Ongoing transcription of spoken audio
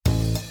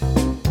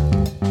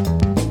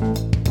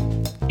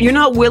you're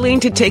not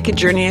willing to take a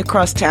journey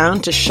across town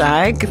to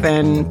shag,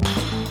 then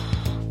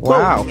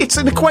wow. Well, it's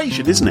an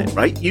equation, isn't it,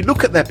 right? You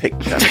look at their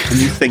picture and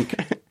you think,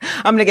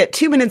 I'm going to get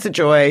 2 minutes of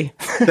joy.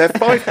 they're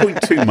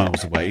 5.2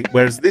 miles away,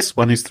 whereas this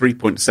one is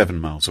 3.7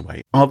 miles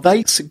away. Are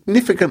they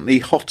significantly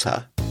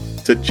hotter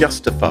to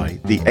justify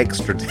the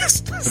extra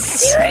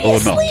distance or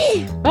not?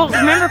 Well,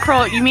 remember,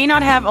 Kroll, you may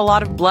not have a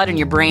lot of blood in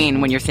your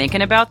brain when you're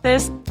thinking about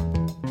this.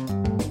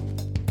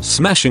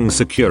 Smashing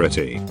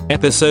Security,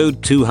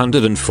 episode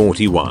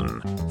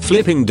 241.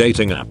 Flipping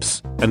dating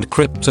apps and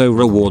crypto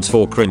rewards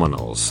for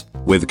criminals.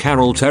 With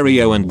Carol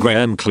Theriault and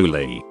Graham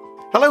Cluley.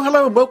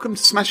 Hello, and welcome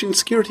to Smashing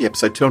Security,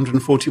 episode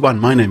 241.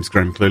 My name's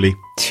Graham Cluley.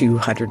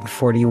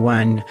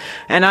 241.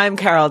 And I'm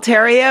Carol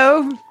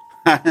Theriault.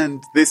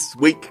 And this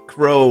week,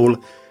 Kroll,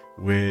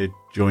 we're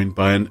joined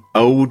by an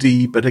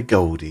oldie but a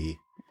goldie.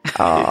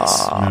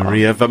 It's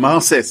Maria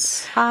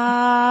Varmasis.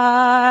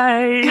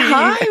 Hi.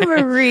 Hi,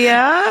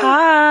 Maria.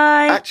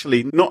 Hi.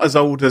 Actually, not as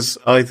old as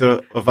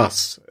either of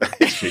us,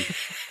 is she?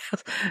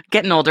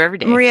 Getting older every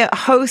day. Maria,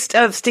 host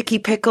of Sticky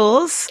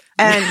Pickles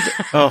and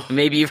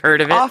Maybe you've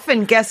heard of it.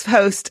 often guest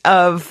host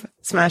of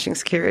Smashing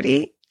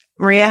Security.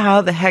 Maria,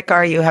 how the heck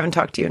are you? Haven't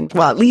talked to you in,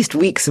 well, at least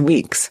weeks and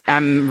weeks.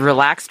 I'm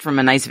relaxed from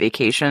a nice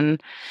vacation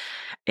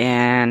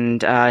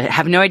and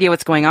have no idea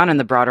what's going on in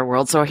the broader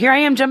world. So here I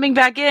am jumping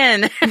back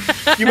in.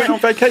 You went on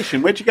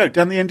vacation. Where'd you go?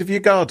 Down the end of your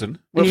garden?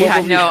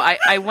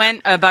 I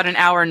went about an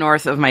hour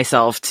north of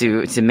myself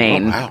to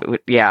Maine. Oh, wow.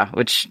 Yeah,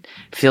 which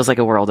feels like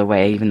a world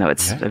away, even though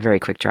it's a very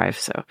quick drive.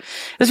 So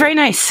it was very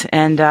nice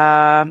and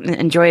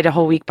enjoyed a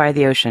whole week by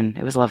the ocean.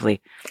 It was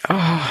lovely.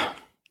 Oh,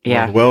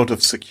 Yeah. Well, the world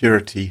of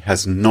security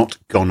has not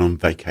gone on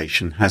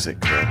vacation, has it,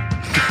 girl?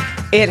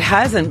 it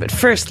hasn't, but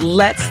first,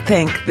 let's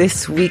thank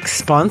this week's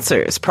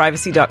sponsors,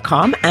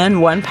 Privacy.com and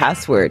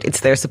 1Password.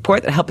 It's their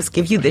support that help us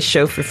give you this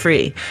show for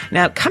free.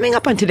 Now, coming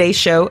up on today's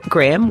show,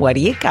 Graham, what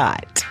do you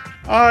got?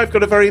 I've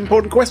got a very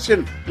important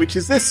question, which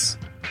is this.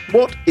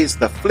 What is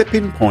the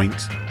flipping point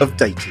of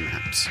dating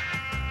apps?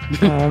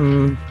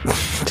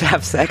 To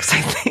have sex,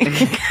 I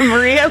think.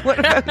 Maria, what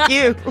about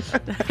you?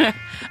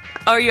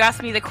 Oh, you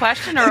asked me the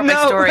question or my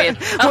story?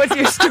 What's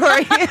your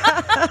story?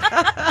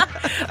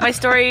 My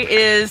story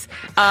is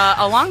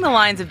along the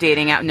lines of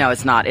dating app. No,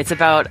 it's not. It's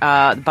about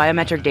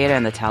biometric data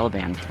and the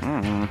Taliban.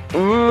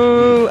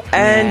 Ooh,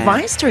 and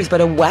my story is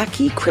about a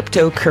wacky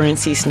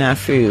cryptocurrency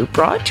snafu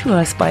brought to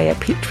us by a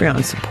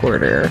Patreon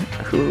supporter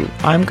who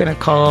I'm going to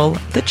call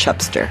the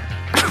Chubster.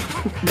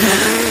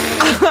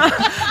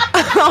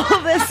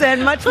 All this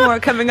and much more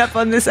coming up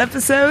on this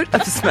episode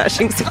of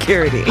Smashing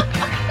Security.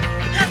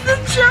 The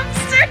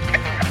Chubster.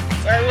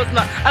 Sorry,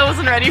 I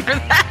wasn't ready for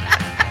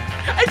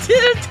that. I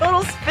did a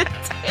total spit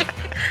take.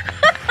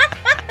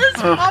 There's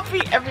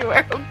coffee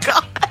everywhere. Oh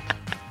God.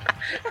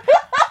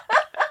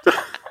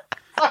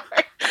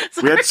 Sorry.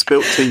 We had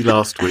spilt tea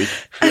last week,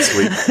 this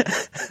week.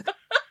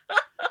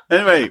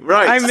 Anyway,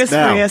 right. I miss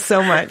now, Maria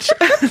so much.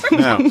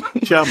 Now,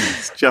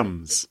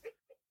 chums.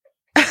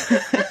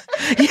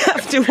 You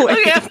have to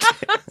wait. Okay.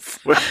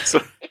 Well,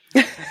 sorry.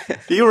 Are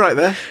you all right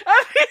there?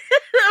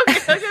 Okay,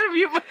 I'm gonna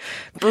mute my...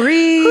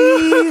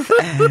 Breathe.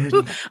 And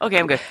Okay,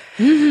 I'm good.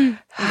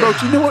 Well,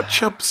 do you know what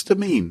chubster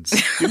means?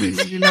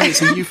 You know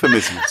it's a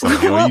euphemism or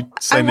something. Or are you I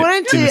saying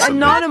wanted it to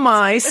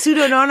innocently?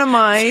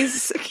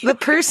 pseudo-anonymize the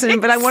person,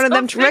 but I wanted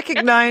them to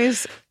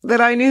recognize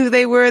that I knew who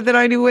they were, that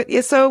I knew what.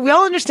 Yeah, so we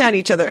all understand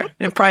each other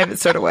in a private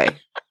sort of way.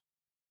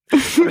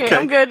 Okay,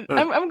 I'm good.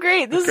 I'm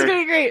great. This is gonna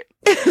be great.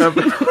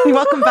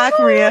 Welcome back,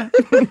 Maria.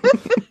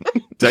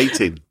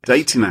 Dating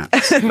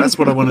apps. That's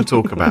what I want to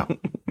talk about.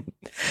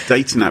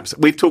 Dating apps.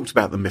 We've talked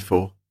about them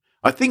before.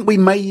 I think we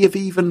may have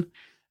even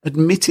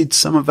admitted,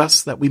 some of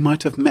us, that we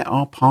might have met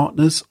our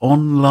partners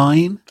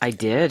online. I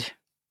did.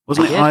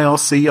 Wasn't it did.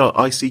 IRC or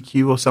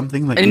ICQ or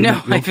something? That you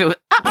No, met your-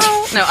 if it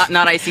was, no,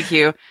 not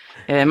ICQ.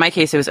 In my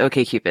case, it was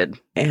OkCupid.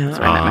 That's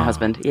where I met my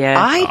husband. Yeah.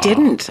 I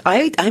didn't.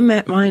 I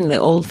met mine the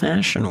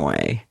old-fashioned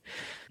way.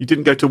 You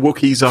didn't go to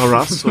Wookiees R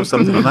Us or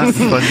something like that? And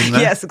find them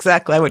there? Yes,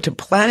 exactly. I went to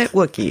Planet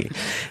Wookiee.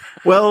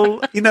 Well,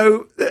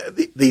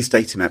 these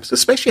dating apps,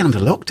 especially under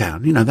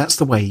lockdown, that's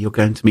the way you're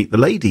going to meet the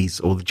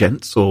ladies or the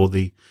gents or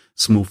the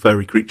small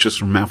furry creatures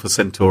from Alpha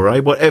Centauri,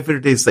 whatever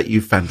it is that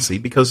you fancy,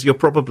 because you're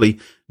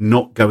probably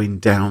not going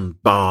down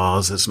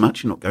bars as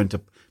much. You're not going to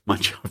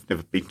much. I've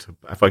never been to.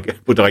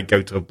 Would I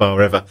go to a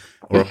bar ever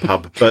or a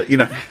pub? But you're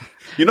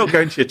not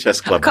going to your chess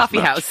club. A coffee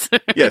as much. house.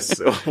 Yes,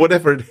 or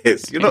whatever it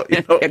is. You're not.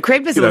 Yeah,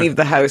 Craig doesn't leave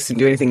the house and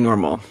do anything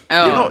normal.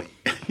 Oh.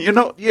 You're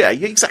not. Yeah,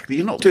 exactly.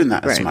 You're not doing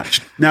that as Right.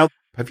 much now.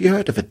 Have you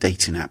heard of a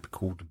dating app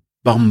called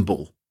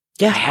Bumble?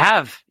 I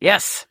have.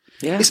 Yes.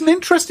 Yeah. It's an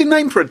interesting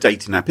name for a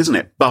dating app, isn't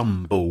it?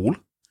 Bumble.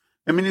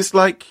 I mean, it's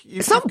like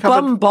It's not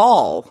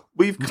Bumball.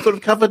 You've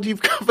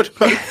covered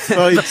both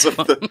sides of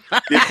the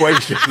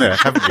equation there,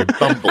 haven't you?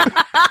 Bumble.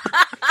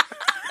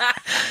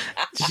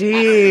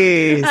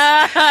 Jeez.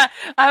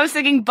 I was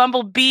thinking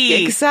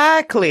Bumblebee.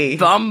 Exactly.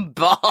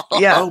 Bumble.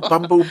 Yeah. Oh,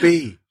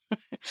 Bumblebee.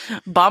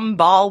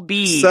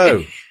 Bumblebee.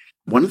 So,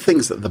 one of the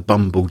things that the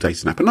Bumble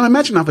dating app, and I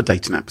imagine other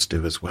dating apps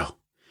do as well,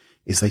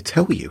 is they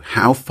tell you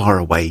how far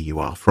away you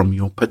are from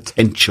your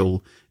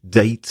potential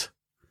date.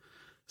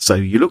 So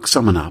you look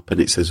someone up and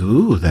it says,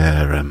 ooh,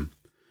 they're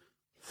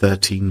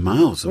 13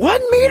 miles away.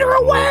 1 meter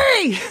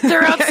away!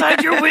 They're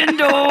outside your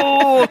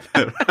window,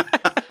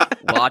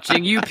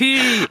 watching you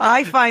pee.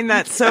 I find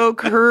that so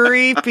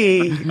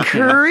creepy.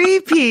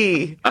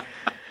 Creepy.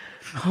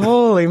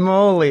 Holy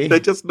moly. They're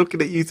just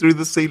looking at you through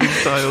the ceiling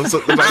tiles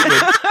at the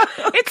moment.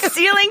 It's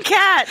Ceiling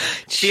Cat.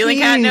 Ceiling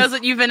Cat knows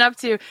what you've been up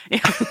to.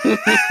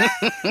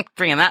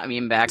 Bringing that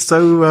meme back.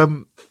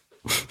 So,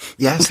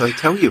 so they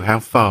tell you how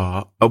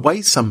far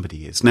away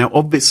somebody is. Now,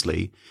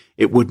 obviously,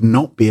 it would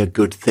not be a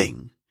good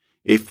thing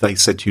if they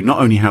said to you not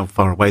only how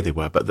far away they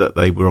were, but that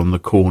they were on the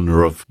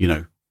corner of,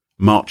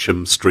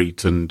 Marcham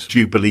Street and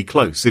Jubilee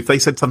Close. If they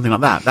said something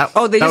like that,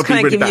 they just kind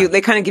of really give you, they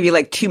kind of give you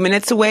like 2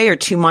 minutes away or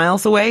 2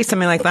 miles away,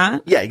 something like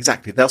that. Yeah,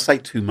 exactly. They'll say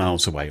 2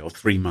 miles away or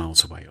 3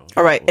 miles away.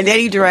 All right. In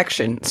any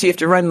direction. So you have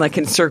to run like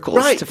in circles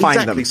to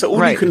find them. So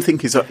all you can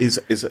think is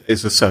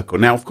a circle.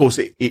 Now, of course,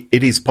 it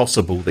is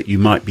possible that you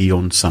might be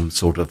on some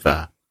sort of,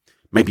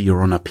 maybe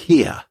you're on a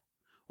pier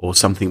or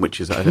something which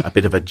is a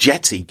bit of a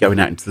jetty going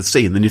out into the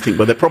sea. And then you think,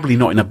 well, they're probably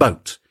not in a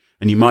boat.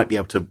 And you might be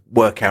able to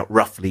work out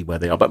roughly where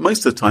they are. But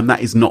most of the time,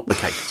 that is not the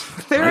case.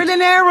 They're in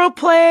an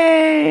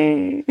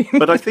aeroplane.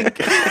 But I think,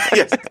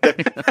 yes,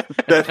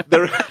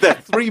 they're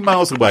 3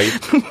 miles away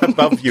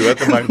above you at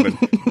the moment.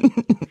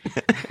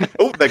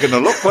 Oh, they're getting a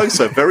lot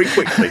closer very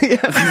quickly.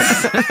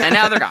 And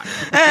now they're gone.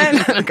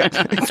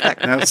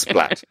 Exactly. Now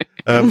splat.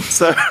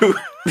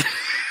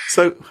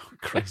 So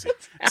crazy.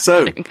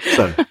 So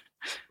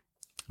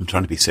I'm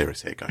trying to be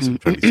serious here, guys.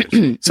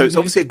 So it's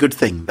obviously a good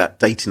thing that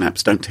dating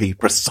apps don't tell you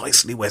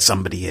precisely where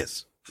somebody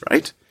is,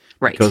 right?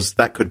 Right. Because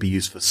that could be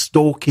used for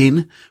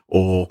stalking,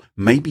 or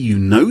maybe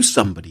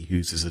somebody who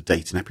uses a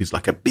dating app who's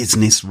like a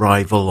business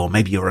rival, or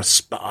maybe you're a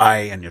spy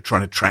and you're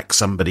trying to track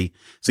somebody.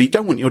 So you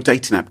don't want your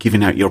dating app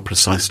giving out your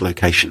precise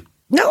location.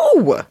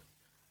 No.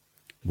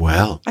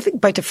 Well, I think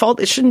by default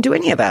it shouldn't do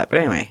any of that. But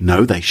anyway.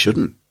 No, they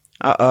shouldn't.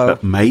 Uh-oh.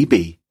 But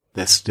maybe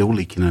they're still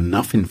leaking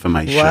enough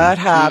information. What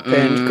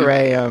happened,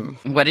 Graham?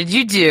 What did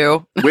you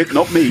do?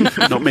 Not me.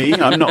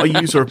 I'm not a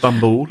user of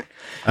Bumble.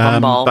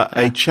 But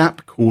a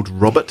chap called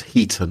Robert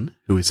Heaton,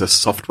 who is a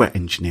software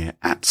engineer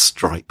at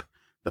Stripe,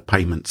 the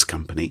payments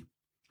company,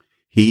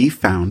 he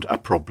found a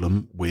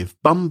problem with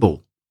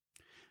Bumble.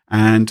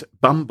 And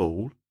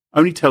Bumble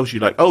only tells you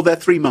they're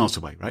 3 miles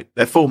away, right?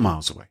 They're 4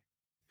 miles away.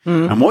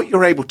 And what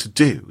you're able to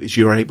do is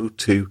you're able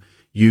to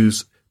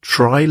use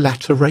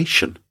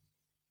trilateration.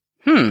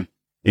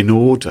 In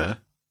order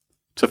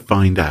to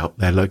find out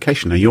their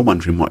location. Now, you're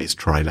wondering what is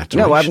trilateration.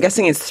 No, I'm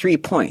guessing it's 3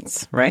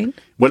 points, right?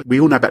 Well, we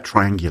all know about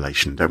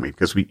triangulation, don't we?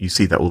 Because you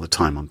see that all the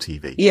time on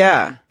TV.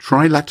 Yeah.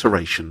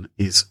 Trilateration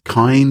is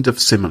kind of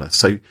similar.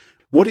 So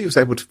what he was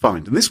able to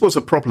find, and this was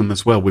a problem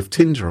as well with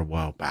Tinder a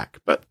while back,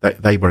 but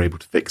they were able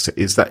to fix it,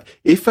 is that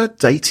if a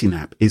dating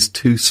app is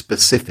too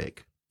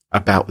specific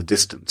about the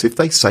distance, if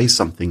they say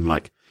something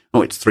like,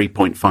 oh, it's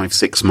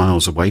 3.56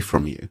 miles away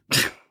from you,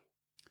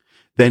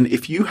 then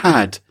if you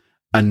had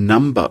a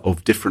number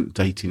of different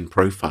dating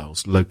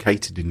profiles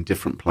located in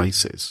different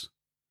places,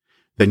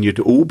 then you'd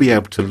all be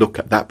able to look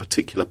at that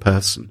particular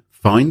person,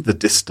 find the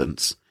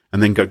distance,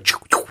 and then go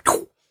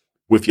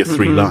with your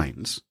 3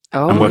 lines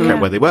and work out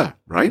where they were,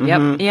 right?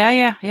 Yep.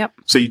 Yep.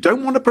 So you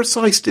don't want a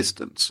precise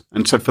distance.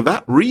 And so for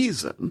that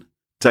reason,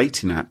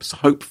 dating apps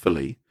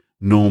hopefully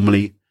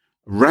normally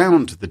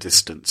round the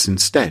distance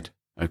instead.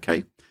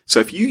 Okay. So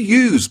if you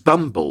use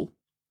Bumble,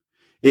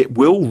 it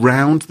will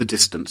round the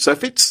distance. So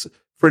if it's,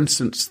 for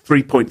instance,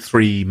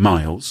 3.3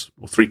 miles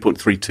or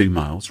 3.32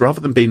 miles, rather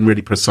than being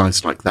really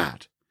precise like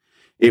that,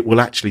 it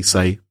will actually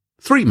say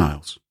 3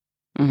 miles.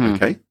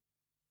 Okay.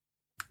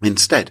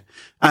 Instead.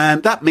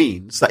 And that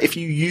means that if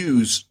you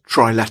use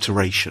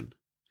trilateration,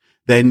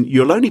 then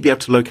you'll only be able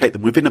to locate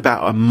them within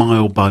about a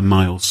mile by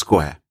mile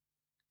square,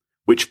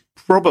 which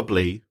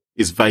probably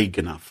is vague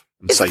enough.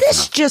 Is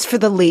this just for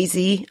the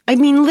lazy? I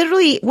mean,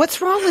 literally,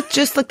 what's wrong with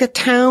just like the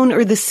town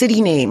or the city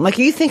name? Like,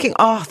 are you thinking,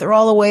 oh, they're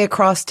all the way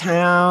across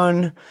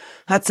town?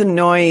 That's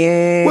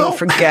annoying. Well,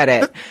 forget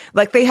it.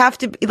 Like, they have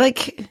to be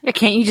like. Yeah,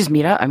 can't you just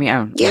meet up? I mean,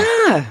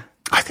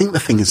 I think the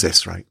thing is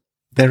this, right?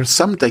 There are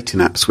some dating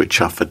apps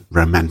which are for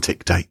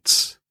romantic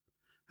dates,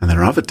 and there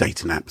are other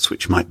dating apps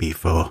which might be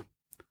for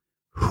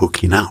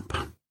hooking up.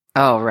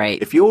 Oh,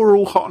 right. If you're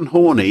all hot and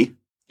horny,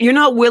 you're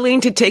not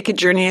willing to take a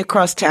journey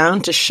across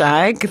town to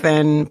shag,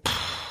 then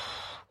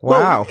wow.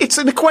 Well, it's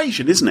an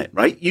equation, isn't it,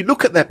 right? You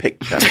look at their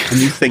picture and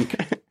you think,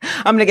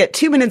 I'm going to get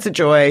 2 minutes of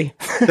joy.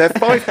 They're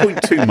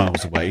 5.2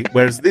 miles away,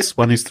 whereas this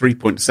one is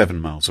 3.7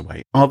 miles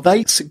away. Are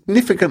they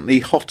significantly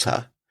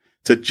hotter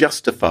to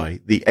justify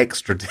the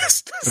extra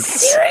distance?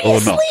 Seriously? Or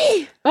not?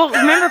 Well,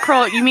 remember,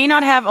 Kroll, you may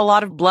not have a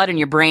lot of blood in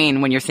your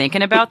brain when you're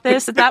thinking about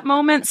this at that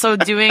moment, so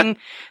doing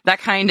that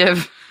kind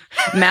of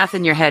math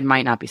in your head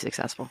might not be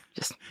successful.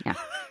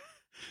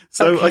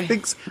 So okay. I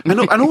think,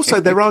 and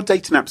also there are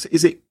dating apps.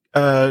 Is it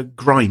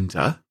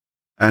Grindr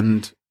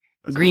and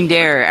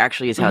Greendare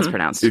actually is how it's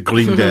pronounced.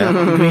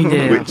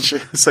 Greendare, which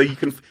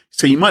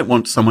so you might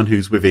want someone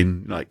who's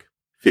within like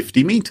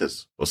 50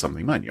 meters or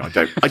something, might you? I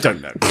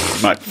don't know.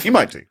 You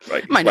might do,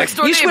 right? My next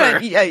door You just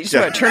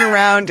neighbor. want to turn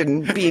around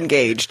and be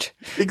engaged.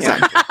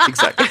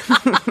 Exactly.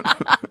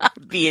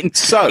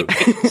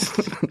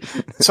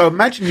 So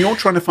imagine you're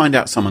trying to find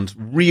out someone's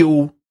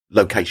real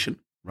location,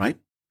 right?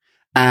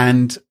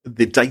 And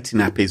the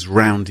dating app is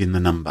rounding the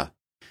number.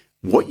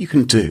 What you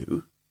can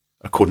do,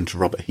 according to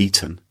Robert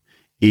Heaton,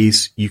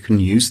 is you can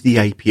use the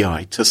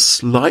API to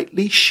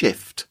slightly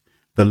shift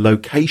the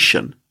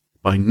location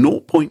by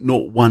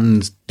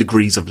 0.01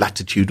 degrees of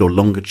latitude or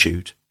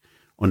longitude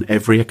on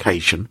every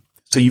occasion.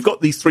 So you've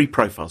got these 3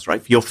 profiles,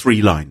 right, for your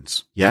 3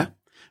 lines, yeah?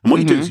 And what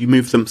you do is you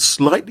move them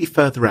slightly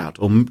further out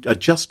or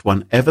adjust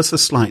one ever so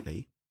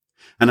slightly.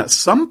 And at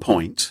some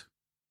point,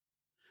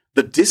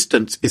 the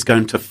distance is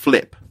going to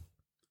flip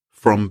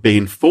from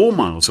being 4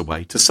 miles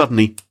away to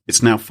suddenly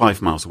it's now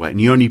 5 miles away.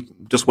 And you only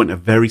just went a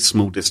very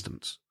small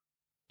distance.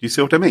 Do you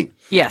see what I mean?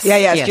 Yes.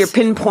 Yes. You're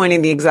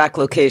pinpointing the exact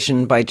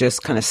location by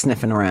just kind of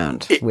sniffing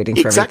around, waiting for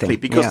everything. Exactly,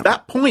 because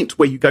that point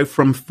where you go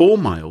from 4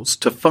 miles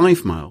to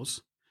 5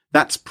 miles,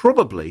 that's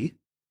probably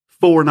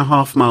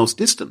 4.5 miles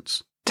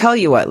distance. Tell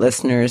you what,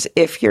 listeners,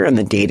 if you're in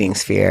the dating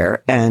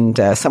sphere and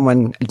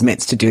someone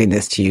admits to doing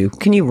this to you,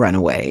 can you run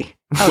away?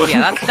 Oh,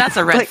 yeah, that's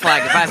a red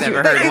flag if I've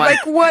ever heard one.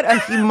 Like, what a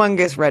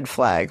humongous red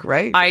flag,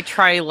 right? I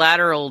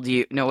trilateralized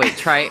you. No, wait,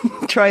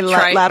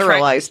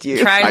 Trilateralized you.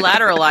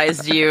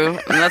 Trilateralized you.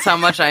 And that's how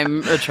much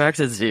I'm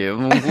attracted to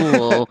you.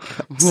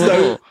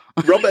 So,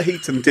 Robert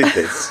Heaton did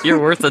this. You're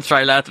worth a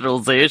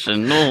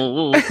trilateralization.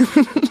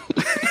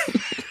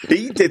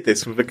 He did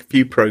this with a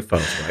few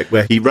profiles, right,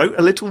 where he wrote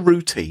a little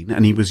routine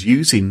and he was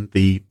using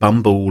the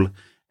Bumble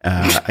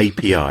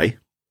API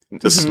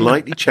to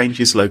slightly change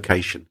his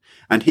location.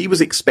 And he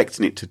was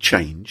expecting it to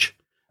change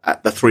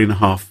at the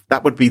 3.5.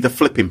 That would be the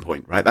flipping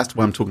point, right? That's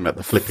what I'm talking about,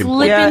 the flipping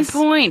point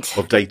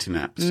of dating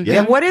apps.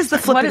 Yeah. What is the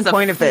flipping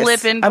point of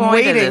this? I'm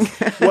waiting.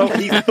 Well,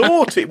 he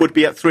thought it would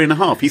be at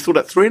 3.5. He thought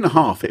at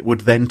 3.5 it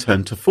would then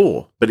turn to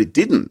 4, but it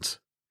didn't.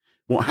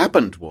 What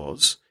happened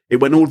was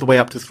it went all the way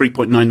up to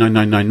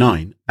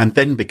 3.99999 and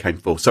then became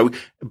 4. So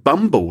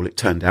Bumble, it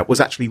turned out, was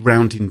actually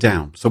rounding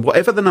down. So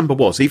whatever the number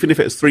was, even if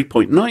it was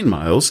 3.9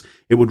 miles,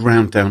 it would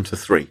round down to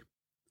 3.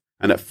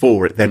 And at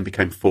 4, it then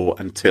became 4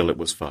 until it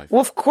was 5. Well,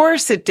 of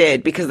course it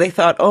did, because they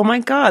thought, oh my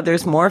God,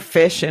 there's more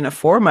fish in a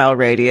 4-mile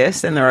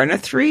radius than there are in a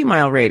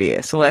 3-mile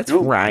radius. So let's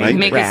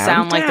make it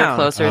sound like they're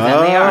closer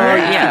than they are.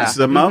 Yeah. It's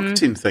a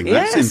marketing thing.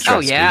 That's interesting. Oh,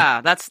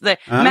 yeah. That's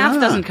math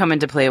doesn't come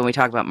into play when we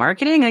talk about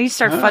marketing. You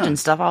start fudging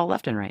stuff all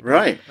left and right.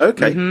 Right.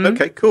 Okay.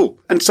 Okay, cool.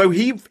 And so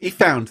he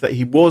found that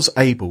he was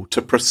able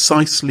to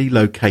precisely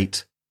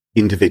locate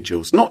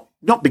individuals, not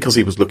because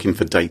he was looking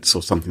for dates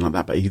or something like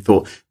that, but he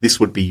thought this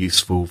would be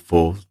useful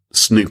for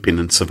snooping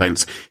and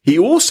surveillance. He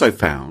also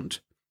found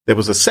there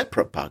was a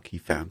separate bug he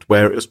found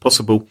where it was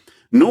possible.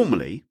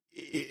 Normally,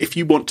 if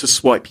you want to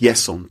swipe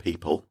yes on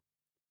people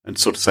and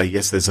sort of say,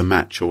 yes, there's a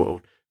match,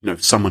 or,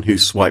 someone who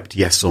swiped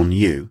yes on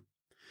you,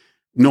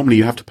 normally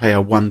you have to pay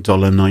a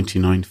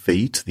 $1.99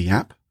 fee to the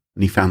app.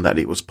 And he found that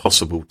it was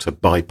possible to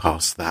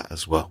bypass that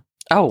as well.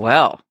 Oh,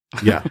 well.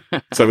 Yeah.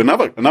 So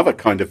another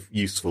kind of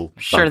useful.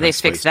 Sure, they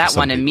fixed that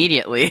one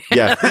immediately.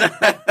 Yeah.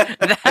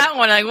 That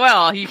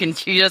one, you can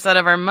cheat us out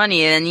of our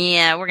money, and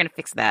we're going to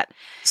fix that.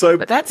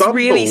 But that's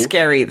really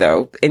scary,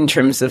 though, in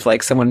terms of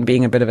like someone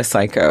being a bit of a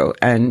psycho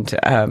and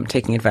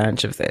taking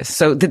advantage of this.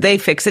 So did they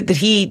fix it? Did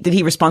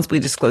he responsibly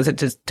disclose it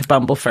to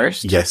Bumble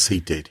first? Yes, he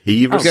did.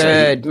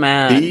 Good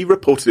man. He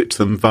reported it to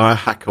them via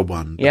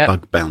HackerOne, the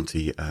bug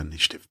bounty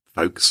initiative,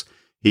 folks.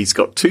 He's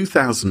got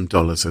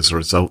 $2,000 as a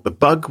result. The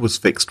bug was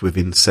fixed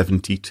within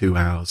 72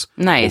 hours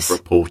of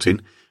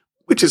reporting,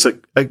 which is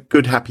a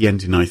good happy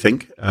ending, I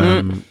think,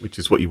 which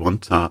is what you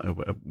want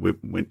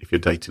if you're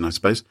dating, I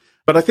suppose.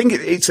 But I think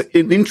it's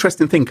an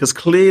interesting thing because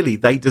clearly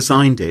they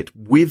designed it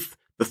with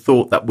the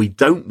thought that we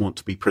don't want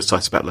to be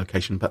precise about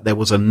location, but there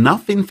was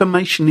enough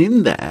information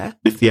in there,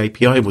 if the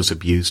API was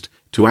abused,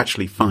 to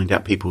actually find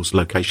out people's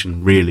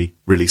location really,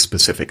 really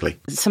specifically.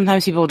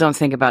 Sometimes people don't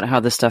think about how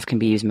this stuff can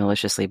be used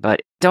maliciously,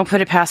 but don't put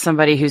it past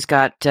somebody who's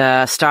got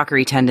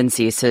stalkery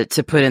tendencies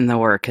to put in the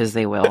work, because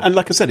they will. And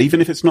like I said,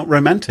 even if it's not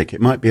romantic, it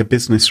might be a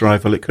business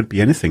rival. It could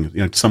be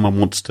anything. Someone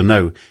wants to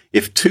know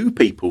if 2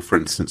 people, for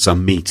instance, are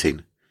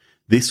meeting.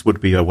 This would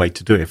be a way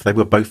to do it if they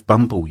were both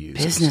Bumble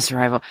users. Business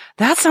rival.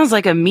 That sounds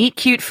like a meet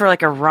cute for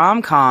like a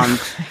rom-com.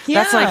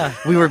 That's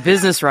like, we were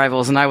business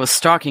rivals and I was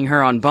stalking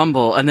her on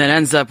Bumble, and then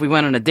ends up we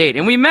went on a date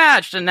and we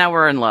matched and now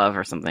we're in love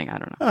or something. I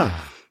don't know.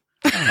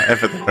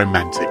 Ever the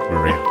romantic,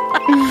 Maria.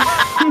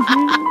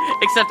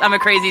 Except I'm a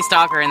crazy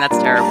stalker and that's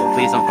terrible.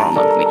 Please don't fall in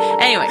love with me.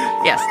 Anyway,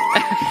 yes.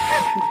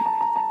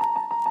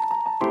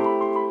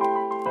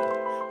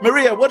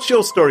 Maria, what's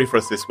your story for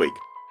us this week?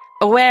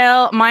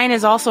 Well, mine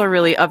is also a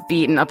really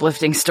upbeat and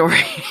uplifting story.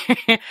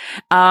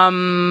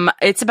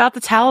 It's about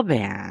the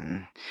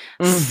Taliban.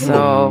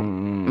 So,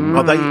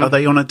 are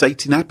they on a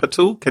dating app at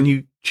all? Can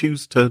you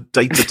choose to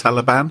date the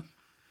Taliban?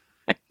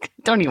 I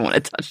don't even want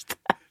to touch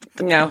that.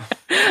 No,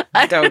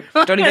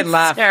 don't even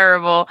laugh.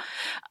 Terrible.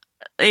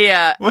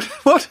 Yeah.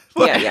 What?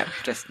 Yeah.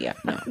 Just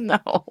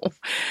no.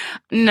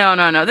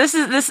 No.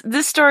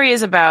 This story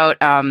is about,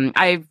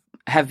 I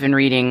have been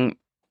reading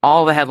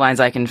all the headlines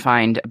I can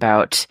find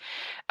about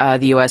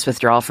the U.S.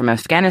 withdrawal from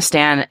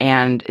Afghanistan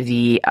and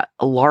the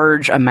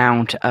large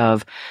amount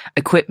of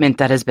equipment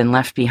that has been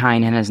left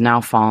behind and has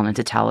now fallen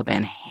into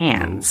Taliban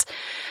hands.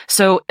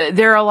 So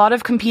there are a lot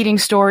of competing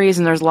stories,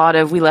 and there's a lot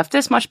of, we left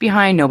this much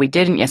behind. No, we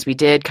didn't. Yes, we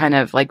did. Kind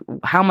of like,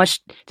 how much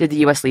did the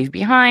U.S. leave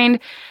behind?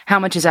 How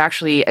much is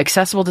actually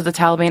accessible to the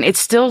Taliban? It's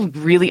still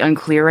really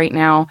unclear right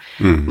now.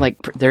 Like,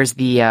 there's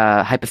the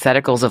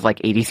hypotheticals of like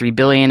 83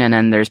 billion, and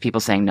then there's people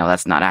saying, no,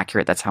 that's not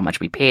accurate. That's how much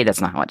we paid. That's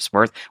not how much it's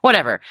worth.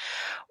 Whatever.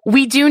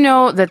 We do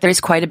know that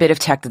there's quite a bit of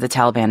tech that the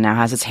Taliban now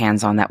has its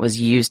hands on that was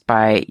used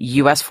by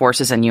U.S.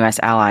 forces and U.S.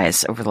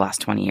 allies over the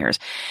last 20 years.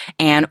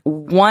 And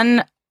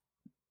one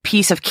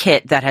piece of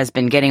kit that has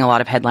been getting a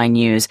lot of headline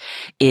news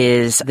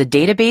is the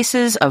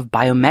databases of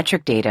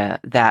biometric data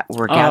that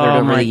were gathered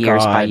over the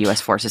years by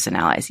U.S. forces and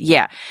allies.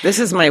 Yeah. This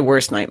is my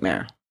worst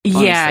nightmare.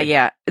 Honestly.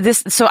 Yeah.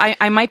 So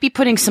I might be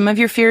putting some of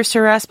your fears to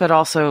rest, but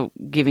also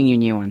giving you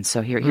new ones.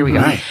 So here we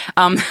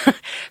go.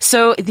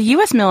 So the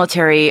U.S.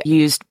 military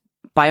used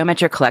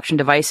biometric collection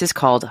devices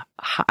called,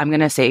 I'm going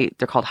to say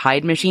they're called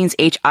HIDE machines,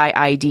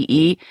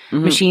 HIIDE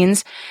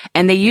machines.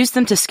 And they used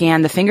them to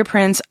scan the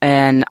fingerprints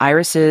and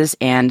irises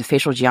and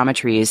facial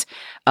geometries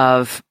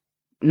of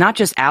not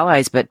just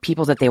allies, but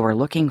people that they were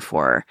looking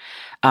for.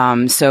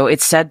 So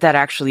it's said that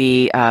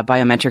actually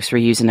biometrics were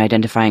used in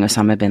identifying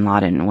Osama bin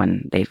Laden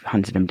when they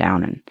hunted him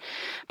down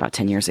about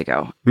 10 years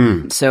ago.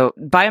 So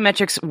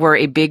biometrics were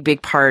a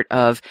big part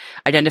of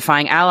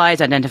identifying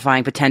allies,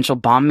 identifying potential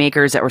bomb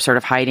makers that were sort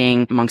of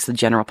hiding amongst the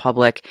general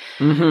public.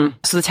 So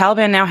the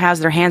Taliban now has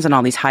their hands on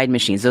all these HIDE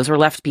machines. Those were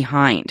left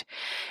behind.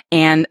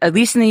 And at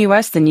least in the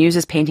U.S., the news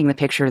is painting the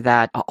picture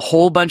that a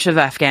whole bunch of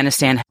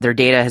Afghanistan, their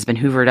data has been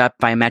hoovered up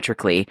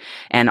biometrically.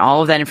 And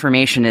all of that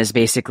information is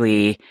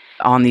basically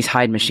on these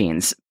HIDE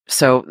machines.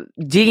 So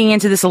digging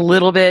into this a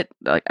little bit,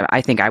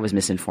 I think I was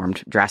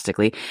misinformed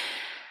drastically.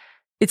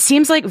 It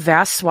seems like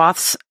vast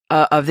swaths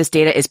of this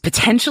data is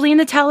potentially in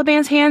the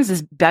Taliban's hands.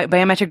 This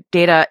biometric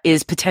data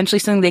is potentially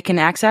something they can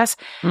access.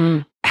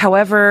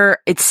 However,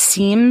 it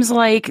seems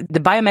like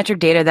the biometric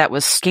data that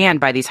was scanned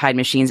by these HIDE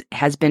machines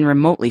has been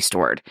remotely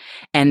stored,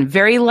 and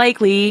very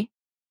likely,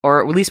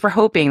 or at least we're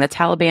hoping, the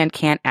Taliban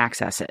can't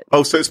access it.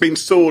 Oh, so it's been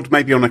stored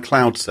maybe on a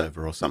cloud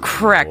server or something.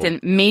 Correct, and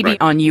maybe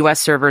on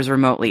U.S. servers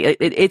remotely.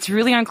 It's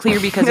really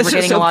unclear because we're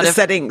getting a lot of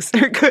settings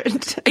are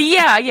good.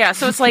 Yeah.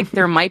 So it's like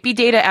there might be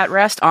data at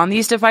rest on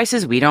these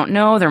devices. We don't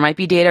know. There might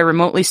be data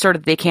remotely stored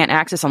that they can't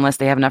access unless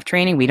they have enough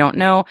training. We don't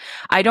know.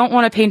 I don't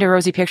want to paint a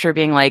rosy picture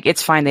being like,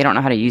 it's fine, they don't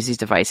know how to use these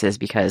devices,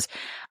 because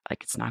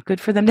like it's not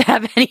good for them to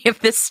have any of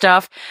this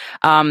stuff.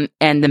 And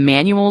the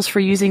manuals for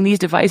using these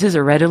devices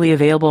are readily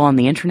available on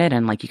the internet,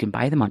 and like you can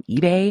buy them on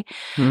eBay.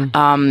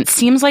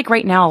 Seems like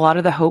right now a lot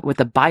of the hope with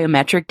the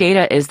biometric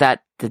data is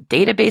that the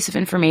database of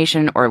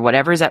information or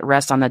whatever is at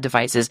rest on the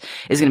devices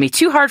is going to be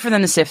too hard for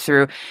them to sift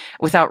through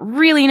without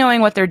really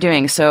knowing what they're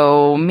doing.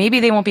 So maybe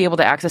they won't be able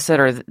to access it,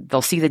 or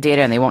they'll see the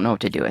data and they won't know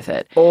what to do with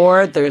it.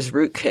 Or there's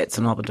rootkits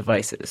on all the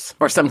devices,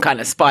 or some kind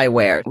of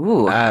spyware.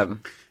 Ooh.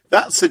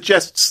 That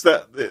suggests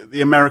that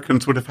the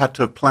Americans would have had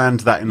to have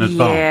planned that in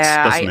advance,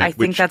 doesn't it? I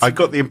think that's... I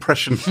got the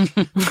impression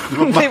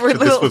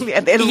they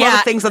had a lot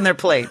of things on their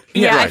plate.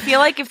 Yeah, right. I feel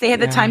like if they had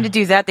the time to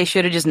do that, they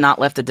should have just not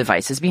left the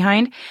devices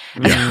behind,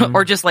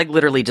 or just like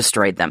literally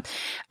destroyed them.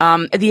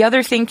 The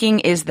other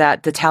thinking is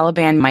that the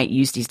Taliban might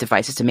use these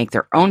devices to make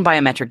their own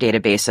biometric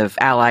database of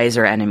allies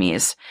or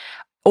enemies,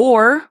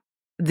 or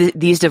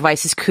these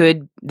devices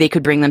could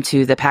bring them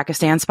to the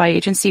Pakistan spy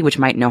agency, which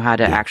might know how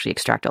to actually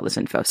extract all this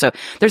info. So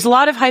there's a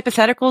lot of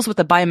hypotheticals with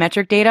the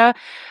biometric data.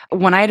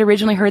 When I had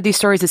originally heard these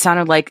stories, it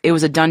sounded like it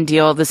was a done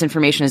deal. This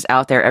information is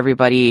out there.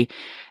 Everybody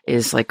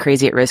is like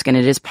crazy at risk, and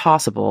it is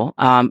possible.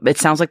 It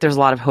sounds like there's a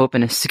lot of hope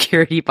in a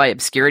security by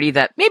obscurity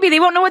that maybe they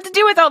won't know what to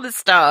do with all this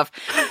stuff,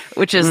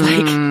 which is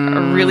like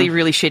a really,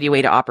 really shitty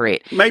way to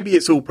operate. Maybe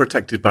it's all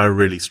protected by a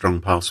really strong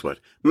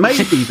password.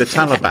 Maybe the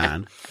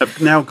Taliban have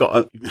now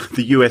got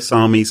the US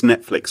Army's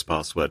Netflix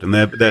password, and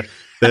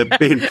they're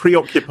being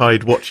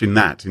preoccupied watching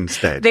that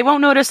instead. They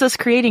won't notice us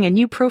creating a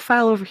new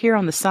profile over here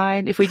on the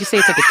side. If we just say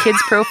it's like a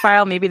kid's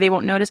profile, maybe they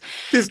won't notice.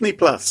 Disney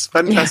Plus,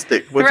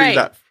 fantastic. We'll do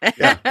that.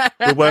 Yeah,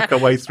 we'll work our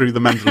way through The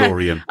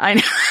Mandalorian. I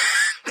know.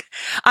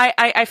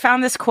 I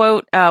found this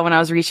quote when I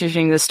was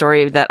researching this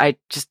story that I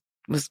just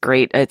was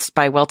great. It's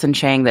by Welton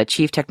Chang, the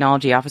Chief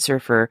Technology Officer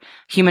for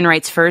Human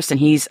Rights First, and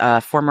he's a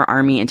former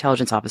Army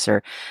intelligence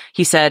officer.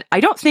 He said, "I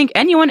don't think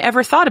anyone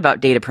ever thought about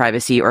data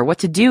privacy or what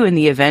to do in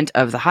the event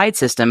of the HIDE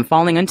system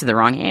falling into the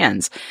wrong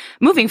hands.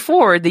 Moving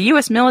forward, the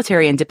U.S.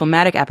 military and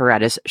diplomatic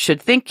apparatus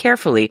should think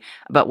carefully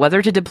about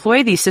whether to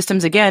deploy these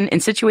systems again in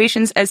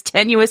situations as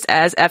tenuous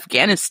as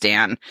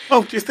Afghanistan."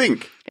 Oh, do you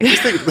think? I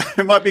just think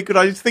it might be a good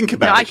idea to think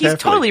about it. He's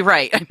totally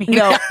right. I mean,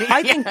 no,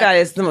 I think that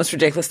is the most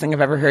ridiculous thing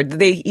I've ever heard.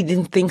 He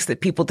didn't think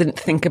that people didn't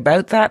think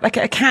about that. Like,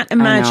 I can't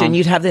imagine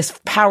you'd have this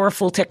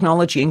powerful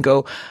technology and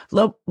go,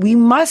 look, we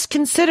must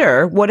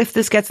consider what if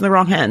this gets in the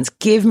wrong hands?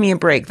 Give me a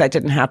break. That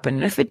didn't happen.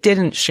 And if it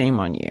didn't, shame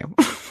on you.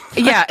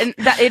 Yeah, and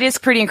it is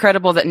pretty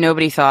incredible that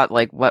nobody thought,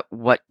 like,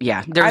 what,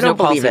 yeah, there's no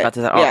policy about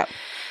this at all. Yeah.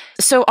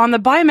 So on the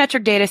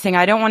biometric data thing,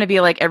 I don't want to be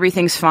like,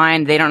 everything's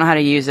fine. They don't know how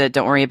to use it.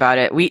 Don't worry about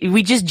it.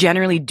 We just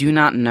generally do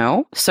not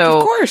know. So,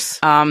 of course,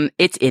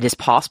 it is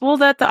possible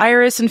that the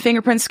iris and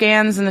fingerprint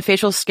scans and the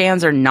facial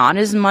scans are not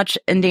as much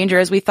in danger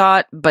as we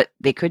thought, but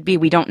they could be.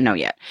 We don't know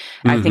yet.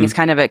 I think it's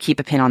kind of keep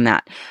a pin on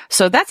that.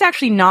 So that's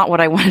actually not what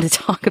I wanted to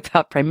talk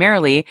about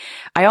primarily.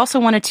 I also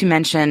wanted to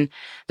mention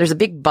there's a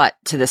big but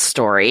to this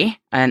story,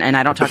 and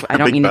I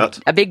don't mean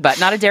a big but,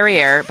 not a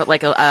derriere, but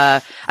like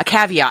a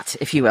caveat,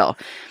 if you will.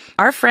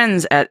 Our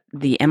friends at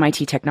the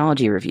MIT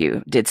Technology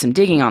Review did some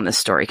digging on this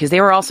story because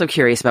they were also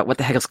curious about what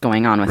the heck is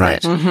going on with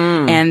it.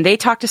 Mm-hmm. And they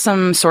talked to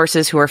some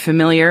sources who are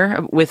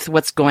familiar with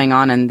what's going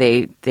on, and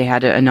they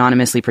had to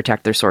anonymously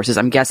protect their sources.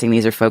 I'm guessing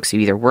these are folks who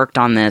either worked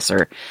on this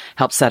or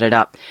helped set it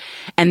up.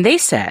 And they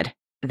said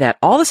that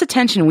all this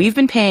attention we've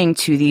been paying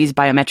to these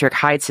biometric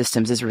hide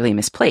systems is really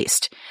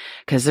misplaced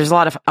because there's a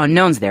lot of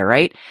unknowns there,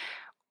 right?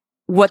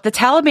 What the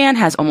Taliban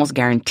has almost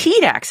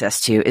guaranteed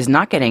access to is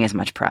not getting as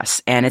much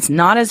press, and it's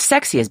not as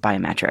sexy as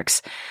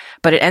biometrics.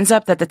 But it ends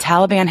up that the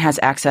Taliban has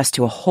access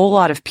to a whole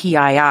lot of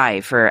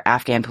PII for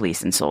Afghan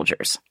police and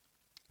soldiers.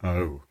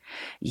 Oh.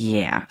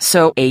 Yeah.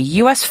 So a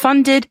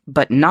U.S.-funded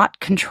but not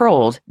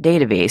controlled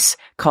database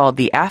called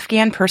the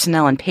Afghan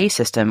Personnel and Pay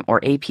System,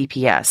 or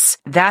APPS,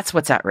 that's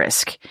what's at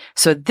risk.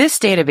 So this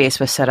database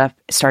was set up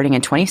starting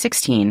in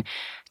 2016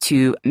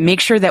 to make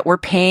sure that we're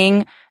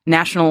paying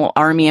National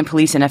Army and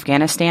police in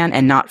Afghanistan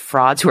and not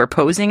frauds who are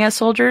posing as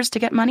soldiers to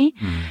get money.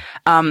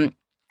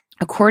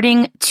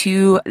 According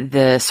to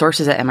the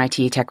sources at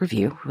MIT Tech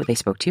Review, who they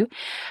spoke to,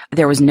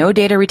 there was no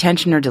data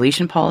retention or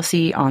deletion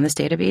policy on this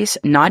database,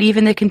 not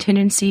even the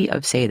contingency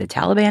of, say, the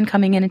Taliban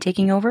coming in and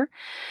taking over.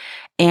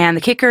 And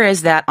the kicker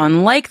is that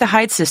unlike the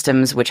hide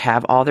systems, which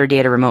have all their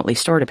data remotely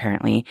stored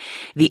apparently,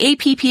 the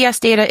APPS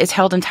data is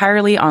held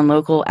entirely on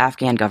local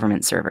Afghan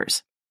government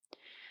servers.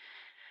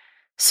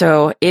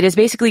 So it is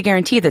basically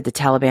guaranteed that the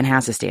Taliban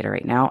has this data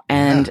right now.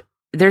 And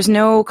there's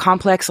no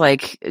complex,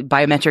 like,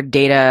 biometric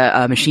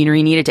data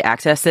machinery needed to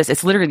access this.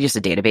 It's literally just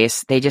a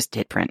database. They just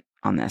hit print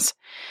on this.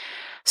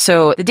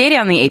 So the data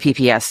on the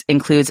APPS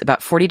includes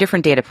about 40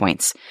 different data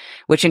points,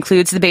 which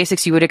includes the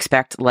basics you would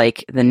expect,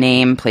 like the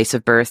name, place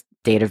of birth,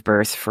 date of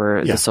birth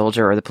for the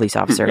soldier or the police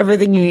officer.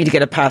 Everything you need to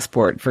get a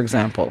passport, for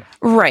example.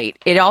 Right.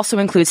 It also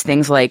includes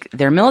things like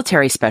their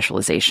military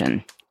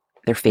specialization,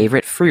 their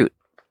favorite fruit.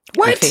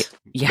 What?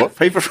 Yeah. What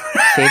favorite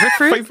fruit? Favorite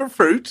fruit? Favorite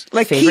fruit?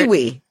 Like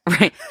kiwi.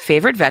 Right.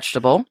 Favorite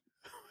vegetable.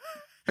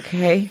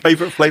 Okay.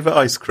 Favorite flavor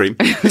ice cream.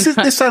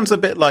 This sounds a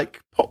bit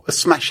like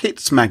Smash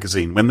Hits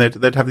magazine when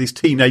they'd have these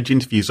teenage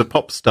interviews of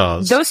pop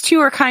stars. Those two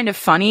are kind of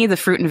funny. The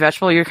fruit and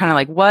vegetable, you're kind of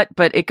like, what?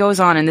 But it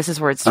goes on, and this is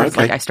where it starts.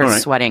 Okay. Like I start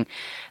sweating.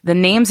 The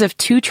names of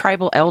 2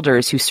 tribal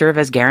elders who serve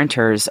as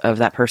guarantors of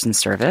that person's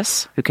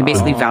service, who can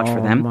basically vouch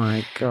for them. Oh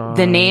my God.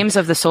 The names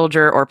of the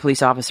soldier or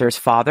police officer's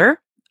father,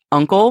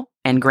 uncle,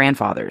 and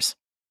grandfathers,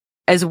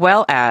 as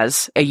well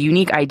as a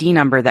unique ID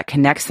number that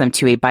connects them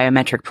to a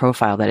biometric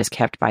profile that is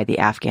kept by the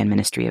Afghan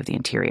Ministry of the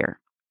Interior.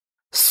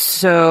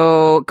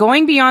 So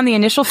going beyond the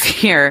initial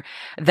fear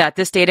that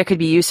this data could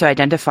be used to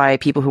identify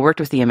people who worked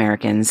with the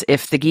Americans,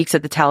 if the geeks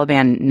at the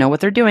Taliban know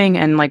what they're doing,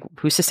 and like,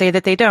 who's to say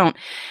that they don't,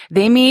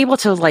 they may be able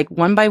to, like,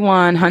 one by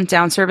one hunt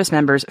down service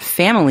members,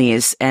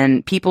 families,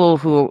 and people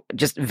who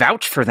just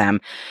vouch for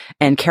them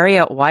and carry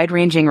out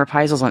wide-ranging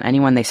reprisals on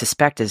anyone they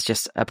suspect is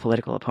just a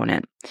political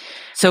opponent.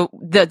 So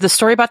the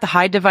story about the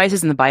hide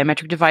devices and the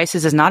biometric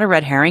devices is not a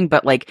red herring,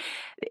 but like,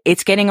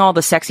 it's getting all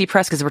the sexy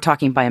press because we're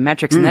talking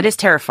biometrics, and that is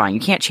terrifying. You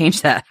can't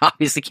change that.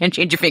 Obviously, can't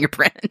change your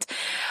fingerprint.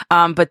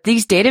 But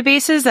these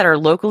databases that are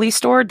locally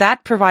stored,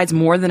 that provides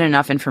more than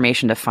enough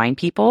information to find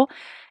people.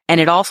 And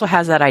it also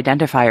has that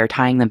identifier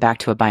tying them back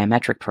to a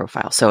biometric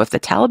profile. So if the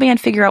Taliban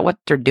figure out what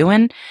they're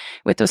doing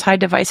with those hide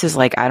devices,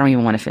 like, I don't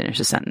even want to finish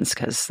the sentence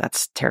because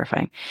that's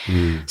terrifying.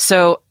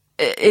 So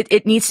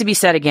it needs to be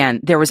said again,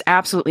 there was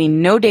absolutely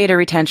no data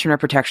retention or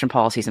protection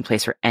policies in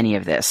place for any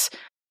of this.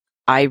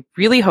 I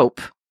really hope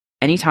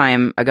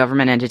anytime a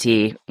government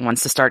entity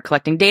wants to start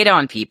collecting data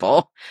on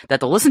people, that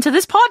they'll listen to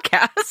this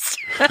podcast.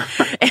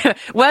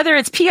 Whether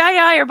it's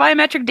PII or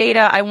biometric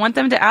data, I want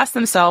them to ask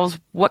themselves,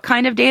 what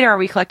kind of data are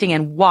we collecting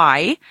and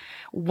why?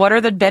 What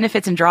are the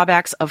benefits and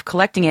drawbacks of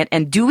collecting it?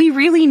 And do we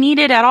really need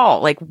it at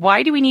all? Like,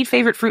 why do we need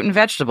favorite fruit and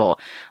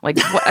vegetable? Like,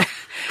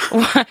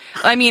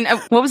 I mean,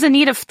 what was the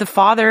need of the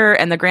father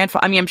and the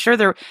grandfather? I mean, I'm sure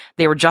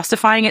they were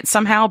justifying it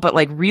somehow, but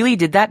like, really,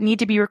 did that need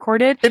to be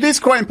recorded? It is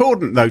quite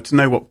important, though, to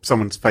know what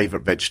someone's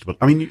favorite vegetable.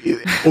 I mean,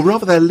 or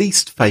rather their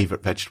least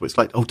favorite vegetable. It's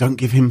like, oh, don't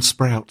give him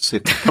sprouts.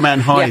 Come out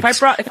and hide.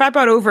 If I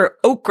brought over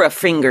okra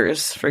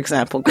fingers, for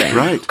example, Graham.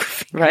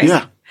 Right. Right.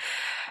 Yeah.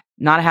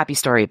 Not a happy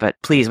story, but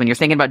please, when you're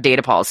thinking about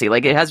data policy,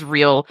 like it has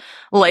real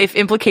life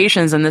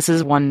implications, and this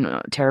is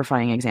one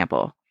terrifying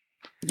example.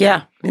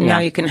 Yeah. And now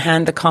you can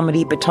hand the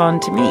comedy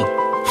baton to me.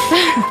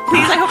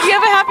 Please, I hope you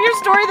have a happier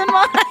story than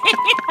mine.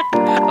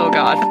 Oh,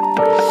 God.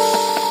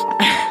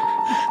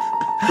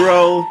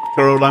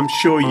 Carol, I'm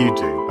sure you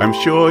do. I'm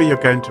sure you're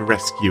going to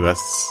rescue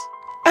us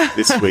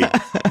this week.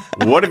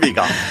 What have you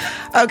got?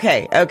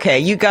 Okay.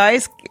 You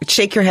guys,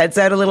 shake your heads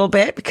out a little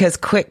bit because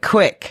quick.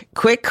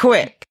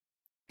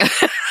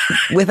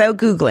 Without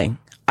Googling,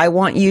 I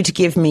want you to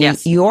give me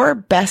your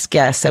best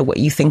guess at what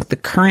you think the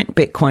current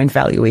Bitcoin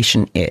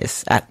valuation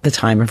is at the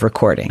time of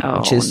recording,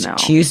 which is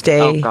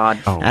Tuesday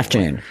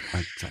afternoon.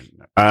 I don't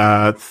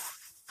know.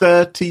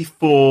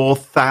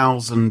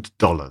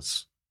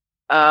 $34,000.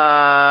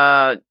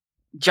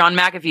 John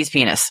McAfee's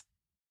penis.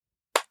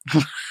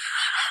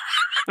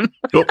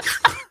 What?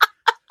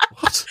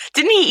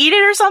 Didn't he eat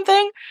it or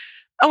something?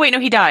 Oh, wait, no,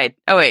 he died.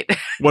 Oh, wait.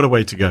 What a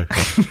way to go.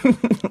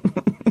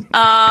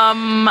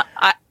 I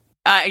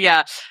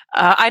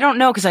don't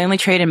know because I only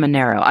trade in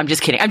Monero. I'm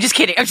just kidding. I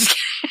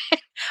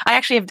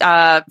actually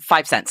have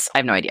 5 cents. I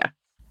have no idea.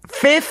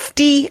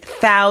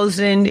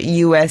 50,000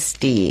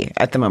 USD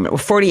at the moment. Well,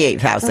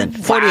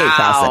 48,000.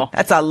 48,000.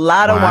 That's a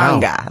lot of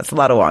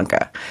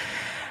Wonka.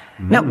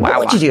 Now, what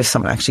would you do if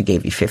someone actually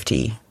gave you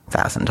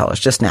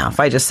 $50,000 just now?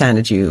 If I just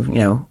handed you,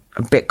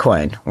 a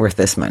Bitcoin worth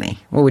this money,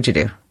 what would you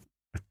do?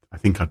 I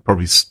think I'd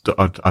probably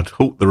I'd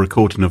halt the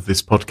recording of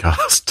this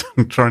podcast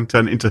and try and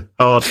turn it into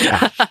hard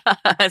cash.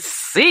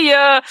 See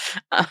ya.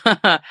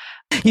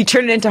 You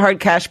turn it into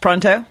hard cash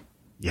pronto?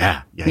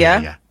 Yeah.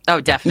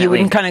 Oh, definitely. You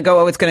wouldn't kind of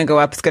go, it's going to go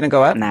up, it's going to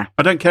go up? Nah.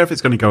 I don't care if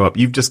it's going to go up.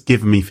 You've just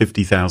given me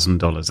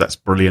 $50,000. That's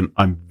brilliant.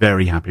 I'm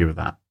very happy with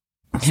that.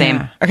 Same.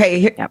 Yeah.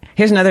 Okay,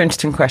 here's another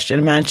interesting question.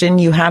 Imagine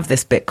you have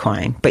this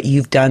Bitcoin, but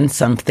you've done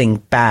something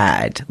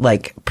bad,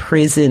 like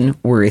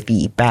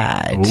prison-worthy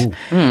bad,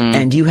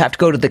 and you have to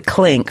go to the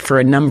clink for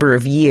a number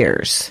of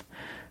years,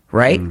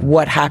 right?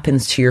 What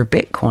happens to your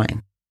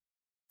Bitcoin?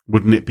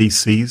 Wouldn't it be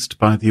seized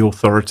by the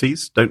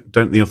authorities?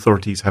 Don't the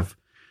authorities have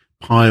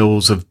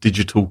piles of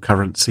digital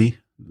currency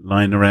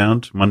lying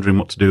around, wondering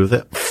what to do with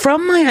it?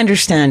 From my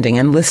understanding,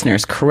 and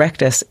listeners,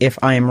 correct us if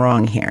I'm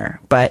wrong here,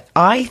 but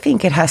I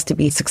think it has to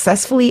be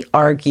successfully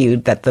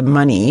argued that the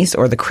monies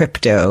or the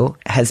crypto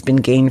has been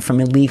gained from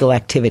illegal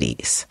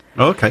activities.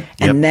 Okay.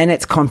 And then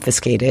it's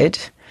confiscated,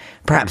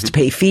 perhaps to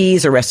pay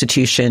fees or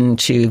restitution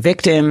to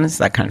victims,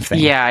 that kind of thing.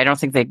 Yeah, I don't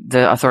think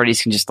the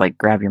authorities can just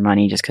grab your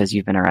money just because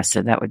you've been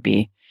arrested. That would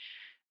be...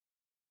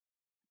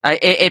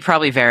 It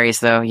probably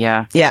varies, though.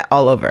 Yeah. Yeah,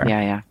 all over.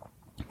 Yeah.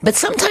 But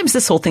sometimes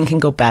this whole thing can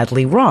go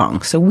badly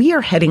wrong. So we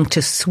are heading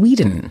to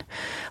Sweden,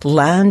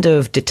 land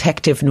of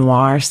detective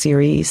noir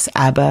series,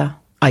 ABBA,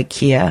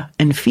 IKEA,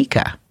 and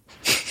Fika.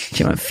 Do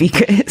you know what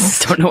Fika is?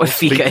 Don't know what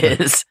Fika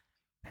is.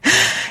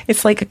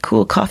 It's like a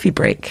cool coffee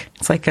break.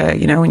 It's like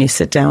when you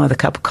sit down with a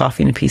cup of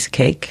coffee and a piece of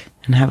cake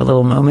and have a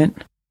little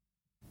moment.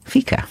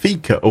 Fika.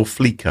 Fika or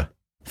Fleeka?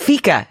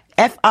 Fika.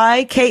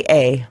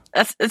 Fika.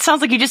 It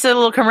sounds like you just did a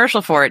little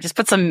commercial for it. Just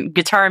put some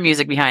guitar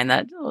music behind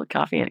that. A little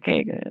coffee and a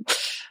cake.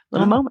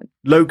 Little moment.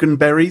 Logan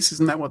berries,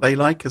 isn't that what they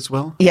like as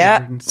well?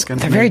 Yeah,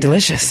 they're very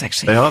delicious,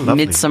 actually. They are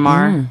lovely.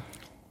 Midsommar.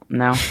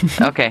 No.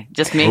 Okay,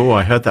 just me. Oh,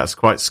 I heard that's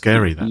quite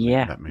scary,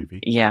 that movie.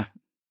 Yeah.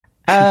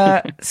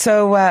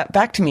 So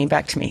back to me.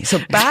 So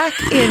back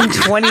in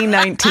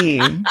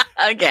 2019.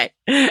 Okay.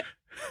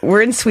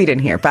 We're in Sweden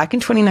here. Back in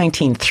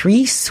 2019,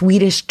 3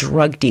 Swedish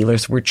drug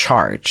dealers were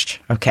charged,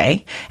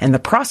 okay? And the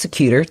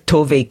prosecutor,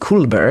 Tove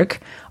Kullberg,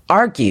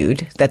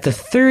 argued that the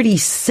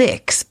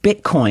 36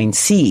 Bitcoin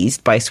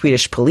seized by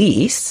Swedish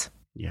police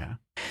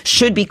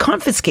should be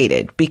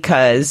confiscated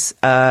because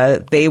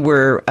they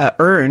were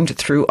earned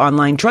through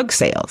online drug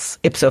sales.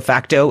 Ipso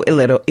facto,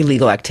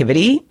 illegal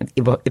activity.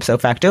 Ipso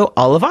facto,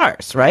 all of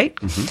ours, right?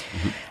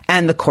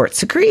 And the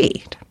courts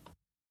agreed.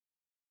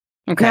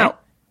 Okay. Now,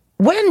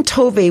 when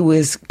Tove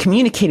was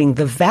communicating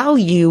the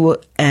value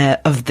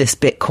of this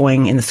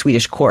Bitcoin in the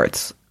Swedish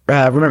courts,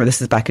 remember,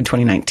 this is back in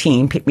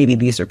 2019. Maybe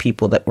these are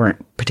people that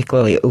weren't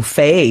particularly au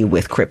fait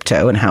with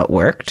crypto and how it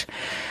worked.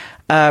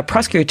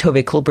 Prosecutor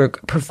Tove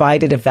Kullberg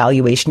provided a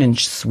valuation in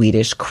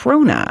Swedish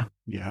krona.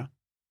 Yeah.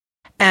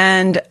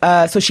 And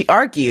so she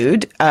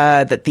argued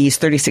that these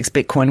 36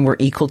 Bitcoin were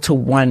equal to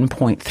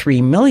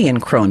 1.3 million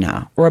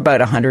krona, or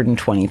about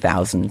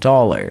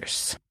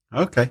 $120,000.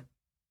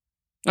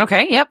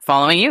 Okay, yep,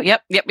 following you.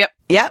 Yep.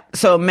 Yep.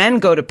 So men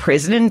go to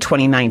prison in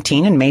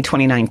 2019, in May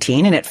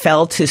 2019, and it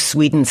fell to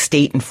Sweden's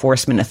State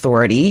Enforcement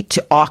Authority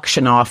to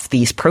auction off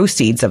these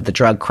proceeds of the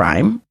drug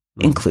crime,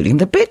 including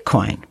the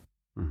Bitcoin.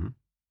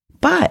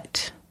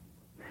 But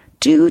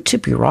due to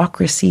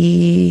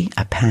bureaucracy,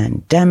 a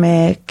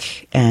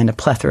pandemic, and a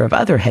plethora of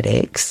other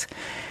headaches,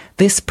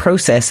 this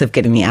process of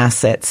getting the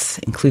assets,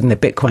 including the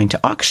Bitcoin, to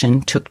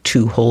auction took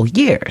 2 whole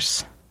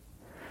years.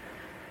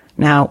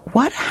 Now,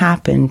 what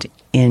happened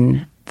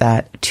in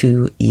that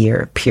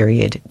 2-year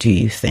period, do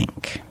you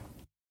think?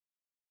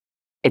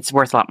 it's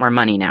worth a lot more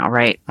money now,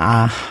 right?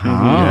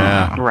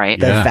 Yeah. Right.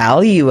 The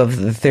value of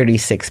the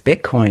 36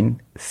 Bitcoin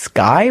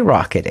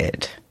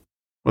skyrocketed.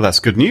 Well, that's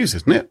good news,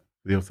 isn't it?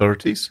 The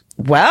authorities.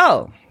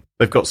 Well,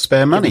 They've got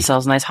spare Give money.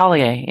 themselves a nice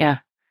holiday. Yeah.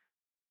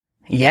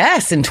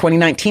 yes, in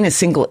 2019, a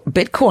single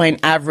Bitcoin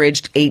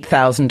averaged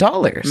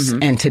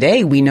 $8,000. And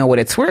today we know what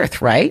it's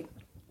worth, right?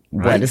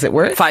 What is it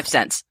worth? 5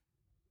 cents.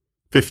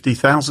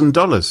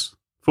 $50,000.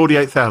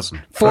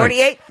 48,000.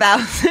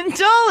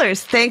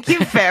 $48,000. Thank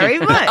you very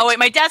much. Oh wait,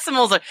 my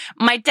decimals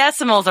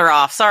are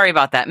off. Sorry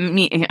about that.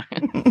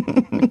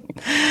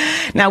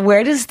 Now,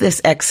 where does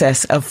this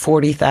excess of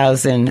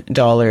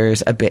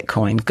 $40,000 a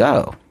Bitcoin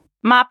go?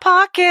 My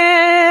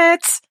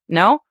pockets.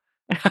 No?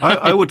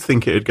 I would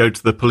think it would go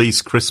to the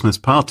police Christmas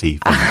party.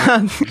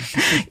 But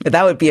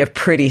that would be a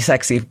pretty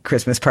sexy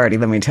Christmas party,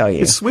 let me tell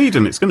you. It's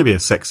Sweden. It's going to be a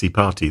sexy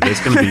party. There's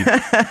going to be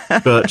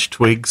birch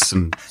twigs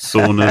and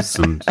saunas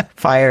and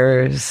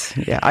Fires,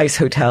 ice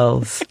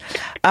hotels.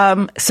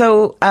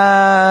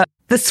 The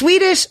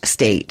Swedish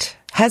state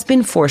has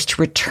been forced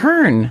to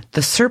return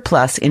the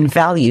surplus in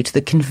value to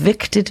the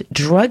convicted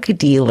drug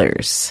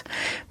dealers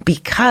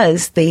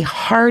because they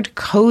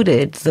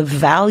hard-coded the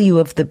value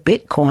of the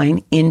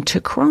Bitcoin into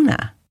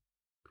krona.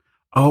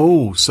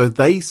 Oh, so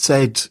they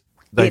said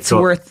It's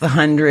worth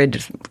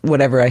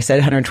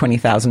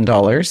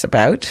 $120,000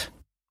 about.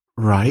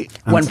 Right.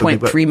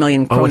 1.3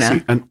 million Oh, I krona.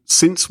 see. And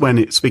since when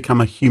it's become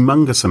a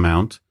humongous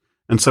amount.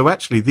 And so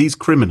actually these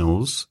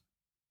criminals,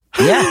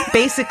 Yeah,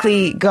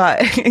 basically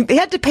they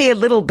had to pay a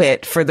little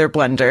bit for their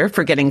blunder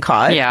for getting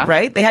caught,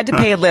 right? They had to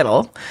pay a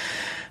little,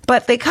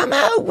 but they come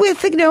out with,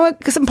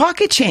 some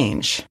pocket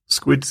change.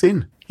 squids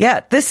in.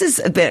 Yeah, this is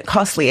a bit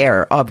costly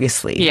error,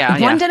 obviously. Yeah,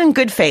 One done in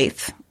good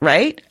faith,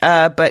 right?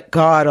 But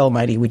God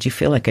almighty, would you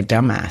feel like a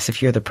dumbass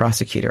if you're the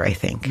prosecutor, I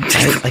think.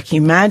 Right? Like,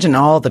 you imagine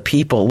all the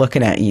people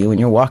looking at you and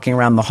you're walking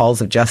around the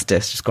halls of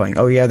justice just going,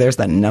 oh yeah, there's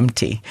that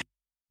numpty.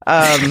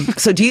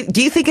 So do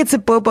you think it's a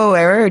Bobo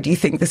error, or do you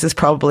think this is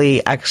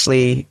probably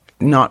actually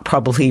not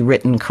probably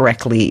written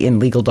correctly in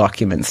legal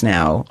documents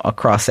now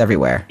across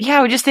everywhere? Yeah,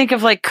 I would just think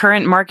of like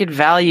current market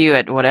value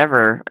at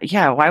whatever.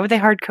 Yeah, why would they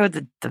hard code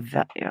the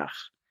value?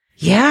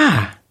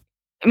 Yeah.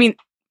 I mean,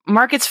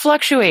 markets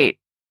fluctuate.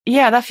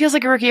 Yeah, that feels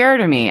like a rookie error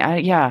to me.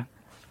 I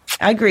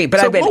agree. But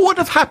so I bet what would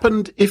have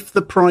happened if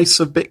the price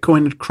of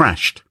Bitcoin had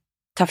crashed?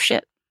 tough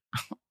shit.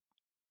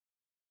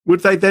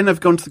 Would they then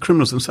have gone to the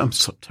criminals and said, I'm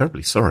so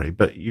terribly sorry,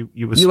 but you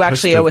were you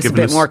actually owe us a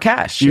bit more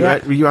cash. You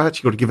actually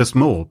got to give us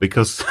more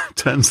because it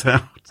turns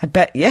out. I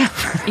bet, yeah.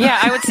 Yeah,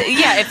 I would say,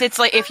 if it's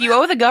like, if you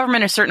owe the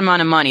government a certain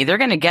amount of money, they're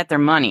going to get their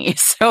money.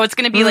 So it's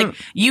going to be like,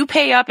 you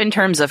pay up in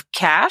terms of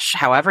cash,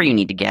 however you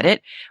need to get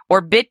it,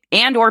 or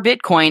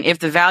Bitcoin if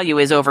the value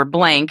is over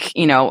blank,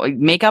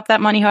 make up that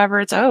money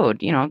however it's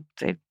owed,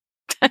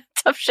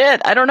 tough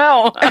shit. I don't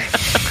know.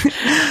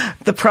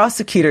 The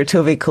prosecutor,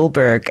 Tove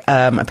Kullberg,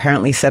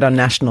 apparently said on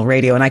national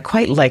radio, and I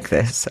quite like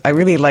this. I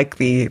really like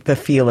the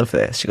feel of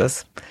this. She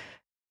goes,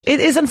 it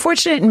is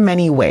unfortunate in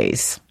many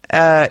ways.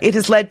 It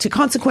has led to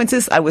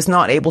consequences I was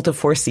not able to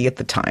foresee at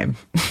the time.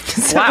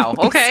 Wow.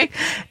 Okay.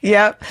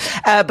 Yeah.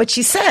 But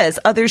she says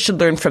others should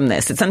learn from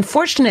this. It's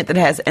unfortunate that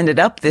it has ended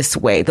up this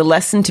way. The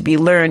lesson to be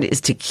learned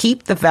is to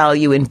keep the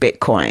value in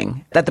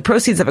Bitcoin, that the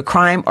proceeds of a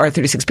crime are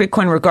 36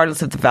 Bitcoin,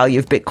 regardless of the value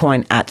of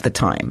Bitcoin at the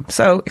time.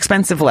 So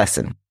expensive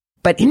lesson.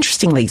 But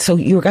interestingly, so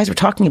you guys were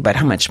talking about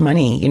how much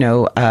money,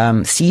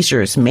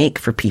 seizures make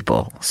for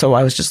people. So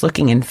I was just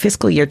looking in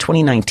fiscal year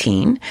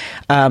 2019,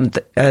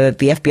 the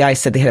FBI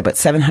said they had about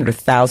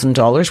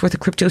 $700,000 worth of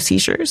crypto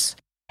seizures.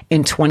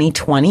 In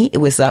 2020, it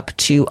was up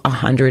to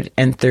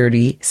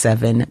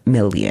 137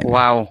 million.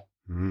 Wow.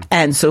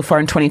 And so far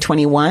in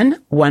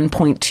 2021,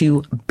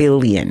 1.2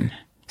 billion.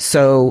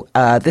 So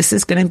this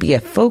is going to be a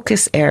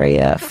focus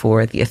area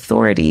for the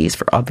authorities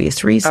for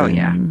obvious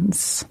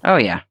reasons. Oh,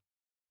 yeah.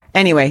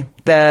 Anyway,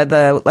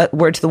 the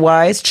word to the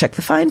wise, check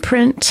the fine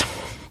print.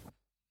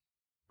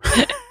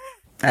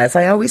 As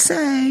I always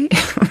say.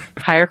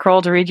 Hire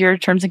Kroll to read your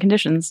terms and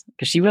conditions,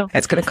 because she will.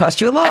 It's going to cost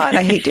you a lot.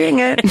 I hate doing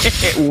it.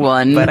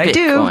 One but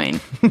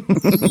Bitcoin. I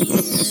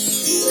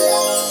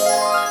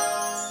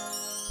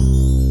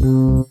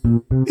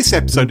do. This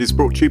episode is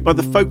brought to you by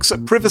the folks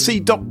at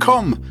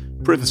Privacy.com.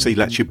 Privacy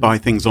lets you buy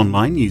things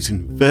online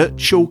using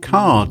virtual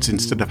cards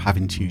instead of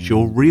having to use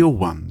your real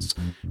ones,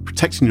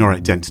 protecting your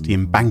identity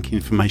and bank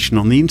information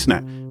on the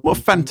internet. What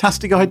a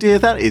fantastic idea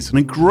that is, and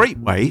a great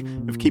way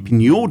of keeping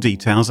your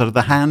details out of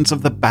the hands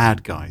of the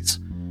bad guys.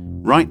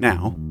 Right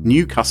now,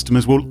 new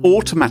customers will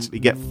automatically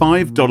get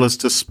 $5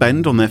 to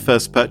spend on their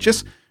first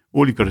purchase.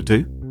 All you've got to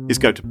do is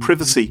go to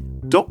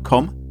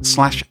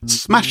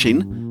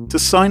privacy.com/smashing to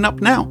sign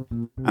up now.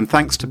 And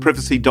thanks to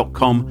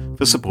privacy.com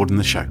for supporting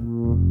the show.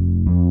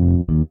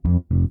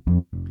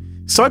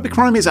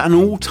 Cybercrime is at an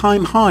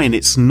all-time high and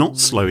it's not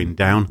slowing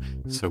down,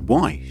 so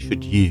why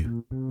should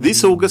you?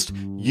 This August,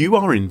 you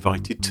are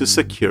invited to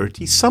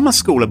Security Summer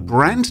School, a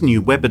brand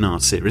new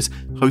webinar series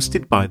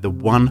hosted by the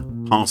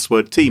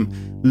 1Password team.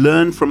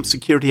 Learn from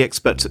security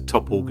experts at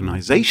top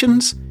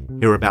organizations,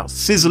 Hear about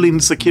sizzling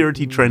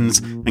security trends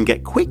and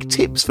get quick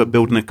tips for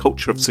building a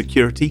culture of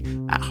security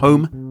at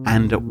home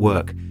and at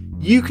work.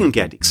 You can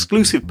get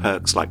exclusive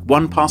perks like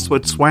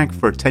 1Password swag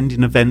for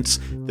attending events,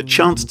 the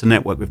chance to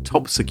network with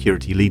top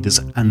security leaders,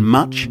 and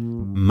much,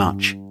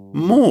 much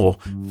more.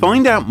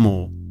 Find out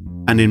more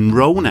and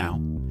enroll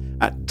now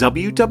at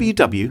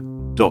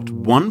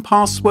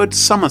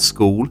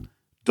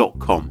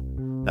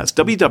www.onepasswordsummerschool.com. That's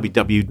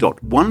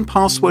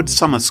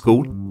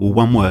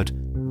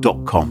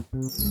www.onepasswordsummerschool.com.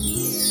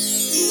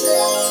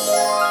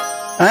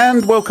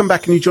 And welcome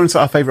back, and you join us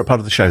at our favourite part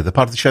of the show, the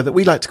part of the show that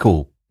we like to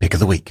call Pick of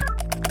the Week.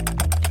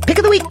 Pick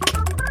of the week.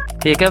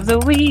 Pick of the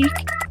week.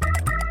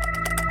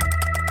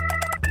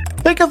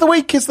 Pick of the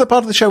Week is the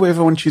part of the show where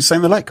everyone chooses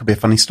something they like. Could be a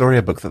funny story,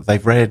 a book that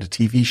they've read, a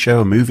TV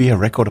show, a movie, a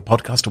record, a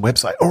podcast, a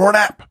website, or an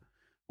app.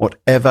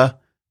 Whatever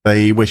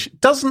they wish.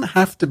 It doesn't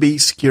have to be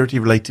security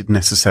related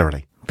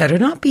necessarily. Better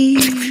not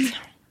be.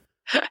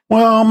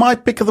 Well, my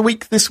pick of the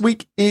week this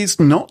week is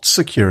not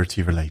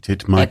security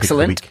related. My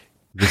Excellent. pick of the week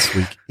this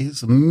week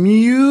is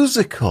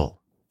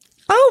musical.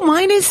 Oh,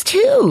 mine is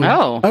too.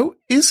 Oh,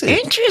 is it?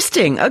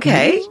 Interesting.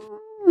 Okay.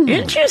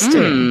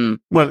 Interesting.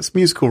 Well, it's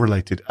musical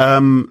related.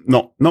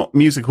 Not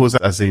musicals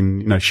as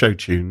in, show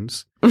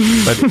tunes,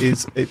 but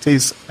it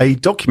is a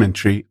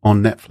documentary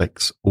on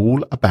Netflix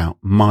all about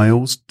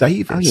Miles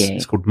Davis. Oh, yeah.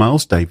 It's called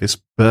Miles Davis,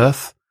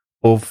 Birth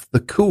of the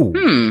Cool.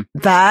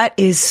 That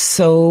is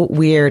so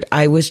weird.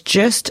 I was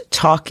just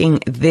talking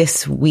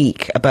this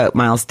week about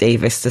Miles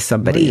Davis to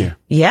somebody. Oh, yeah.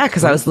 Yeah,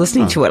 because I was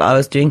listening to it. I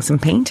was doing some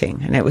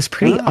painting, and it was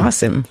pretty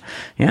awesome.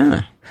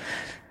 Yeah.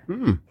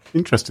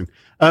 Interesting.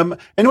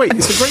 Anyway,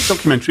 it's a great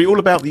documentary all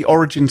about the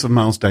origins of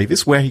Miles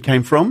Davis, where he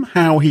came from,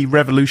 how he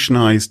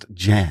revolutionized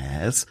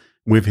jazz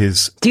with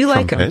his Do you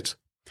like trumpet.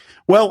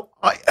 Well,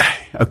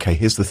 okay,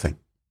 here's the thing.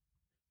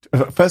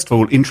 First of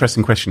all,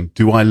 interesting question.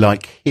 Do I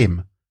like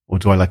him or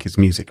do I like his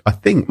music? I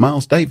think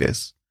Miles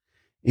Davis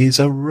is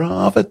a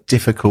rather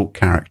difficult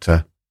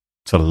character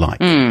to like.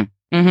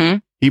 Mm-hmm.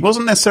 He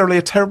wasn't necessarily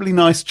a terribly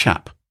nice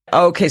chap.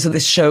 Okay, so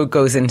this show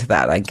goes into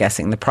that, I'm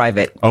guessing, the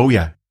private. Oh,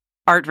 yeah.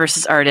 Art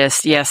versus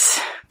artist, yes.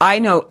 I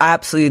know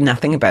absolutely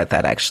nothing about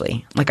that,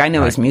 actually. Like, I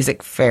know his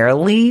music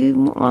fairly,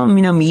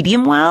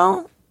 medium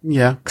well.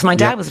 Yeah. Because my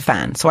dad was a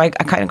fan, so I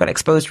kind of got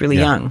exposed really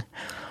young.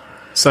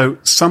 So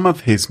some of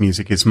his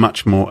music is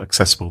much more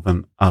accessible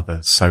than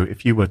others. So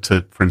if you were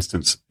to, for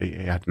instance, he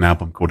had an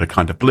album called A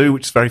Kind of Blue,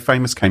 which is very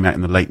famous, came out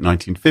in the late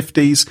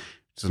 1950s.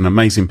 It's an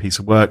amazing piece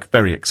of work,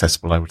 very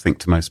accessible, I would think,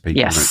 to most people.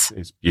 Yes.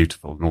 It's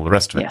beautiful and all the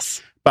rest of it.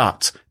 Yes.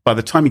 But by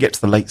the time you get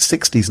to the late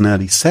 60s and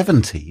early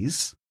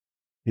 70s,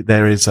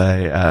 there is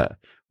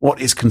what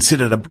is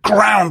considered a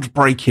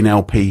groundbreaking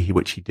LP,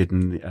 which he did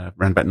in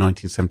around about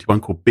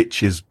 1971, called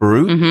Bitches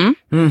Brew,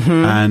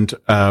 and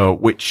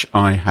which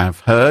I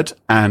have heard,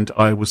 and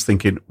I was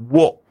thinking,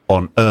 what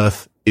on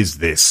earth is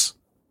this?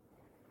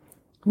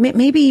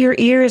 Maybe your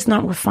ear is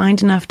not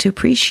refined enough to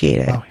appreciate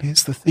it. Oh,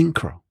 here's the thing,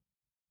 Crow.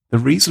 The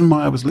reason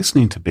why I was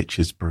listening to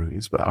Bitches Brew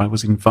is that I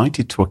was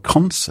invited to a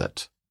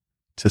concert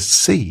to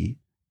see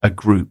a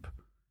group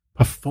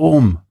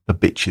perform the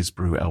Bitches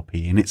Brew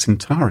LP in its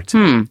entirety.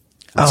 And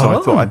so I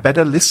thought I'd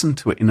better listen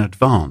to it in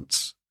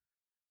advance.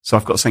 So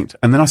I've got something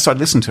and then I started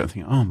listening to it and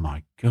thinking, oh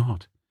my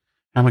God,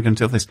 how am I going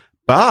to do this?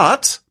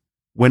 But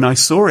when I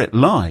saw it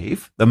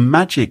live, the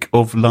magic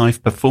of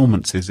live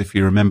performances, if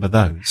you remember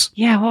those.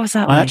 Yeah, what was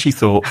that I like? actually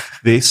thought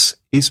this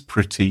is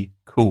pretty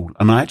cool.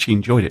 And I actually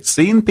enjoyed it.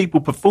 Seeing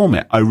people perform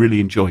it, I really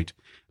enjoyed.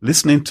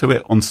 Listening to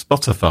it on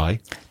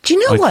Spotify. Do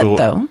you know what, thought,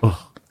 though?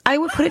 Oh, I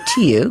would put it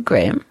to you,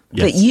 Graham,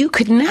 Yes. that you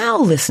could now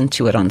listen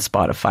to it on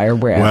Spotify or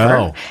wherever,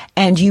 Wow.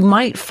 and you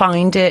might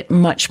find it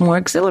much more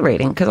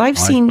exhilarating, because I've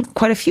seen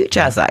quite a few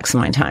jazz acts in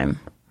my time.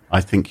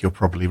 I think you're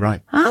probably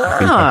right. I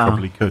think I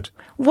probably could.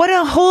 What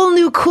a whole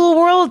new cool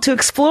world to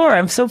explore.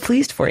 I'm so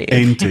pleased for you.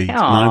 Indeed. And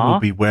I will Aw.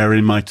 be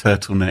wearing my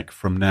turtleneck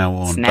from now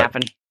on. But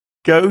Snapping.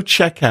 go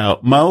check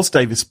out Miles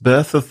Davis,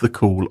 Birth of the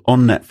Cool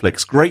on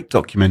Netflix. Great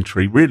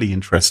documentary, really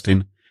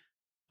interesting.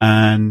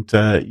 And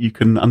you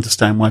can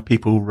understand why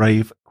people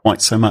rave quite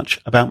so much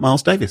about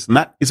Miles Davis. And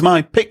that is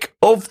my pick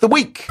of the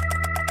week.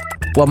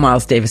 Well,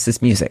 Miles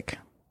Davis's music.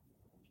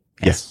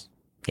 Yes.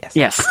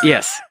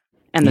 Yes.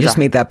 And You the just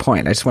made that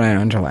point. I just want to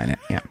underline it.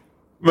 Yeah.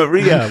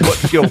 Maria,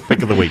 what's your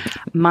pick of the week?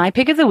 My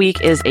pick of the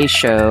week is a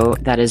show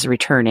that is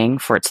returning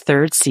for its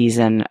third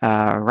season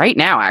right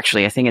now,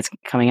 actually. I think it's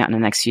coming out in the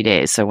next few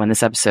days. So when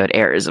this episode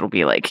airs, it'll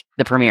be like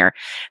the premiere.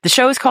 The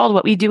show is called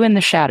What We Do in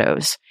the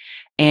Shadows.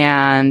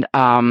 And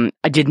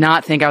I did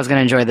not think I was going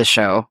to enjoy this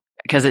show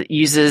because it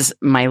uses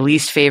my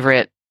least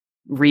favorite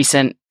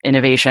recent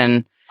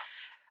innovation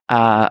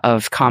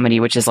of comedy,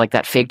 which is like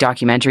that fake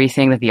documentary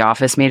thing that The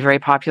Office made very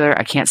popular.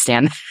 I can't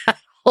stand that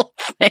whole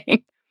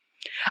thing.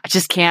 I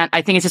just can't.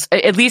 I think it's just,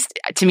 at least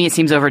to me, it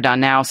seems overdone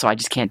now, so I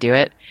just can't do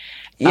it.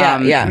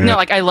 Yeah. No,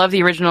 like I love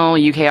the original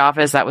UK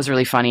Office. That was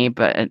really funny,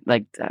 but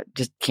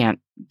just can't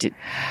do.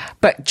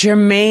 But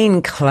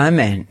Jermaine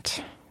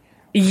Clement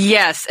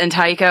Yes, and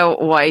Taika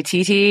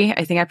Waititi.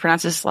 I think I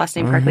pronounced his last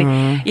name correctly.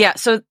 Yeah,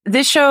 so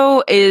this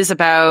show is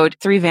about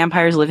 3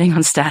 vampires living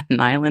on Staten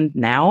Island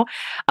now.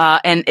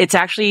 And it's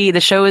actually,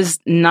 the show is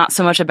not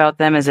so much about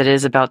them as it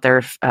is about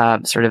their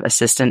sort of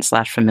assistant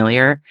 /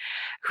 familiar,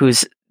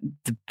 who's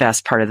the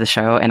best part of the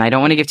show. And I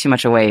don't want to give too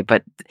much away,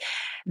 but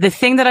the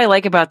thing that I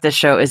like about this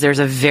show is there's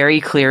a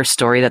very clear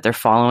story that they're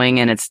following,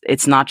 and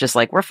it's not just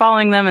like we're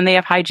following them and they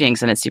have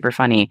hijinks and it's super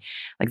funny.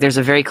 Like there's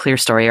a very clear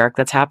story arc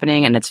that's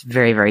happening, and it's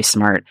very, very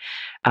smart.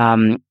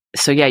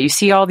 So yeah, you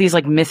see all these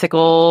like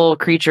mythical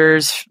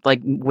creatures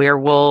like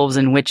werewolves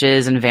and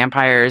witches and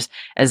vampires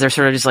as they're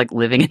sort of just like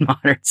living in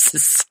modern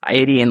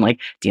society and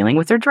like dealing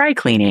with their dry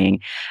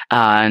cleaning,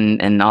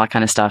 and all that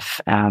kind of stuff.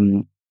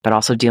 But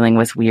also dealing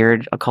with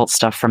weird occult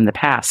stuff from the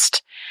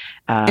past.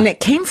 And it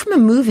came from a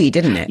movie,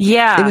 didn't it?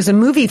 Yeah. It was a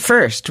movie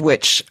first,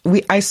 which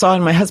I saw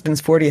on my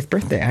husband's 40th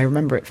birthday. I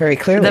remember it very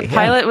clearly. The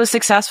pilot was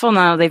successful.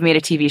 Now they've made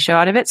a TV show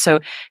out of it.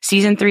 So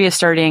season 3 is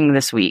starting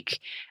this week.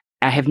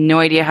 I have no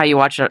idea how you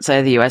watch it outside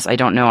of the US. I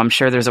don't know. I'm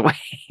sure there's a way.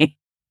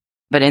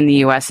 But in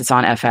the US, it's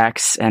on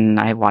FX, and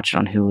I watch it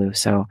on Hulu.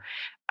 So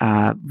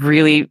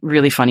really,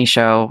 really funny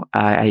show.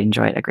 I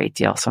enjoy it a great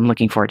deal. So I'm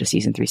looking forward to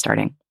season 3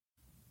 starting.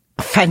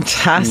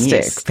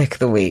 Fantastic pick of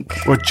the week.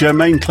 Well,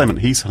 Jermaine Clement,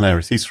 he's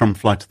hilarious. He's from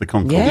Flight of the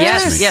Conchords.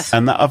 Yes.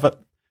 And that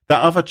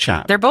other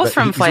chap. They're both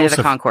from Flight of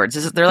the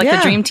Conchords. They're like the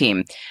dream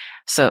team.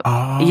 So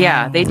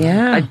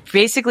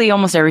basically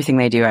almost everything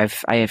they do,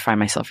 I find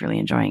myself really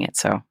enjoying it.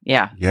 So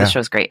this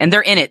show's great, and they're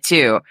in it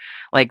too.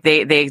 Like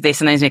they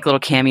sometimes make little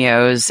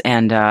cameos,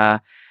 and oh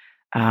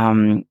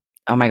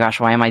my gosh,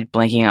 why am I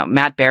blanking out?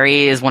 Matt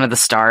Berry is one of the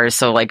stars,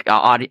 so like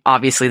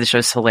obviously the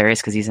show's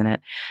hilarious because he's in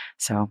it.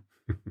 So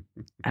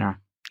I don't know.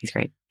 He's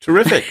great.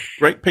 Terrific.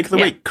 Great pick of the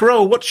week.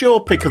 Carole, what's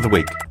your pick of the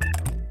week?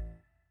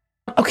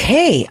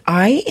 Okay,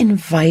 I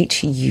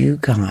invite you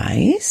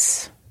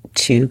guys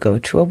to go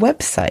to a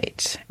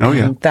website. Oh,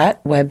 yeah. And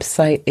that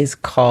website is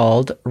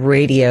called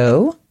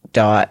radio.garden.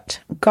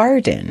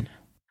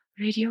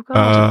 Radio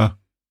Garden.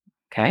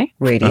 Okay.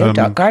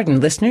 Radio.garden.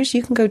 Listeners,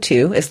 you can go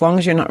too, as long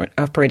as you're not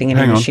operating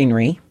any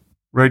machinery.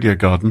 Radio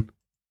Garden.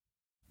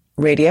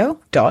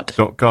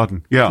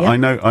 Radio.garden. Yeah, I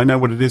know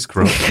what it is,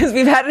 Carole. Because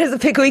we've had it as a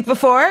pick a week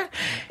before.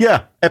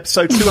 Yeah,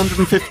 episode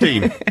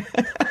 215.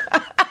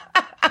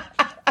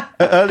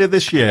 Earlier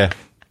this year,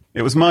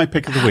 it was my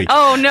pick of the week.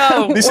 Oh,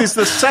 no. This is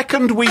the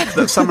second week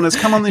that someone has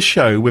come on this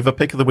show with a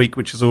pick of the week,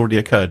 which has already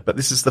occurred. But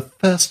this is the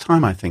first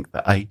time, I think,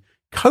 that a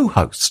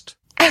co-host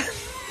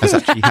has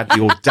actually had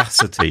the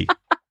audacity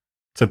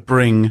to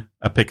bring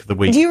a pick of the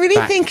week. Do you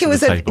really think it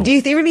was do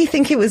you really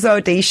think it was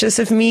audacious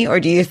of me, or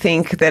do you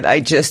think that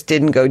I just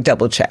didn't go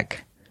double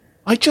check?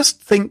 I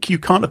just think you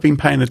can't have been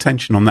paying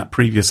attention on that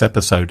previous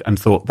episode and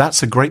thought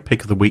that's a great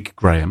pick of the week,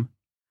 Graham.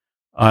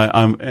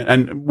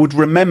 And would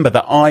remember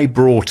that I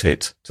brought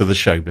it to the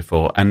show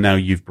before, and now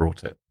you've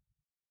brought it.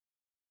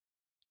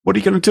 What are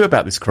you going to do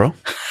about this, Carole?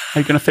 How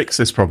are you going to fix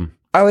this problem?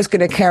 I was going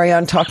to carry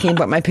on talking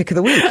about my pick of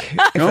the week,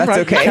 if that's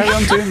okay. Carry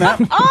on doing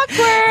that.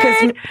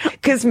 Awkward!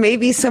 Because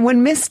maybe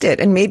someone missed it,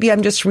 and maybe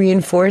I'm just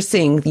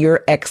reinforcing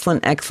your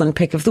excellent, excellent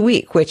pick of the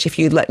week, which if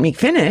you'd let me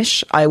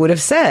finish, I would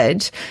have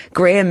said,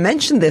 Graham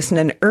mentioned this in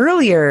an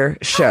earlier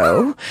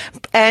show,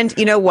 and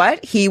you know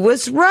what? He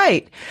was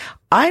right.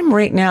 I'm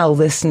right now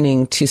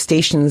listening to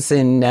stations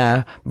in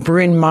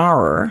Bryn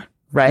Mawr,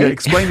 right? Yeah,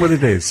 explain what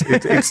it is.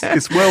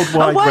 It's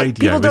worldwide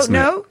radio, People don't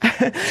know?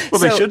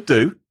 Well, they should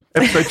do.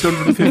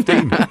 Episode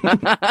 215.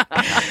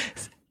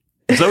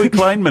 Zoe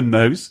Kleinman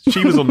knows.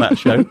 She was on that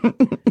show.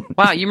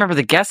 Wow, you remember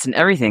the guests and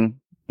everything.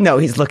 No,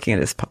 he's looking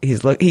at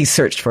he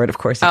searched for it, of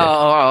course he did.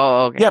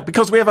 Oh, okay. Yeah,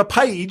 because we have a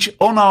page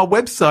on our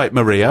website,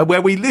 Maria,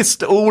 where we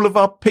list all of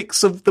our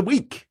picks of the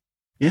week.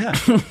 Yeah.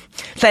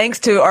 Thanks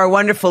to our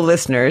wonderful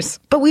listeners.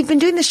 But we've been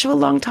doing this show a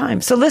long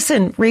time. So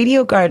listen,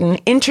 Radio Garden,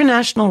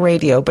 international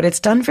radio, but it's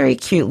done very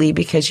cutely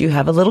because you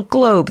have a little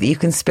globe that you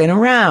can spin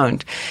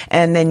around,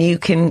 and then you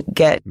can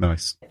get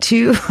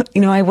to,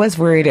 I was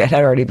worried it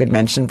had already been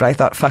mentioned, but I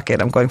thought, fuck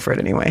it, I'm going for it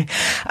anyway.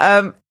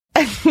 And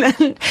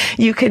then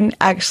you can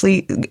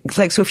actually,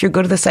 so if you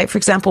go to the site, for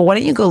example, why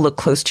don't you go look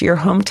close to your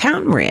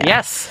hometown, Maria?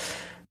 Yes.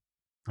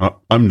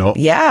 I'm not.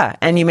 Yeah,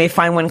 and you may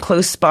find one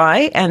close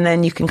by, and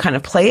then you can kind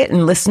of play it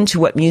and listen to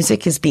what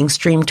music is being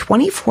streamed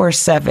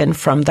 24/7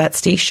 from that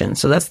station.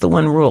 So that's the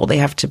one rule. They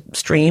have to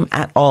stream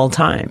at all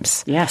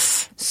times.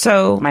 Yes.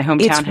 So my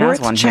hometown has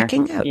one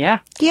checking here. Out. Yeah.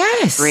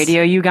 Yes.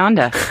 Radio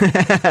Uganda.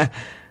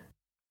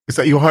 Is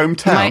that your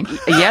hometown?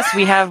 Yes,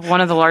 we have one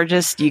of the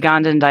largest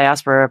Ugandan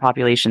diaspora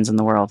populations in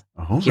the world.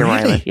 Oh, here really?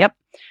 Where I live. Yep.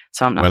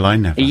 So I'm not. Well, I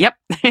never. Yep.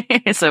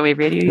 So we have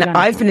Radio Uganda. Now,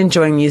 I've been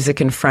enjoying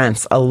music in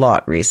France a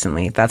lot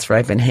recently. That's where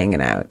I've been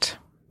hanging out.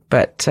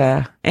 But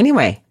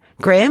anyway,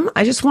 Graham,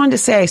 I just wanted to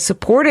say I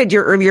supported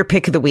your earlier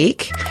pick of the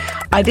week.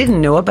 I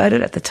didn't know about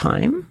it at the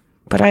time,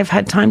 but I've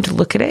had time to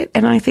look at it,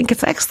 and I think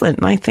it's excellent.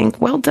 And I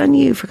think, well done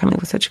you for coming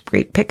with such a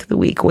great pick of the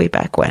week way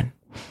back when.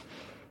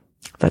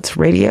 That's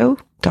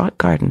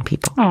radio.garden,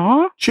 people.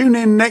 Aww. Tune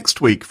in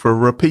next week for a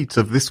repeat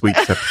of this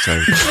week's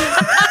episode.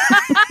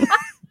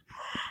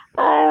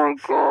 Oh, my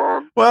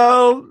God.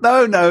 Well,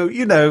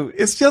 no,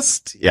 it's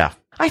just, yeah.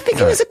 I think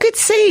it was a good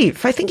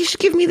save. I think you should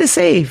give me the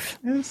save.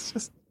 It's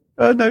just,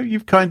 no,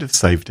 you've kind of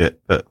saved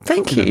it, but.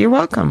 Thank you. You're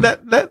welcome.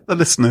 Let the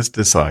listeners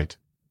decide.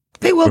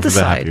 They will whether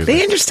they're happy decide. with They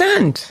this.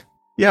 understand.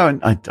 Yeah,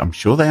 and I'm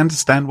sure they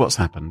understand what's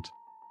happened.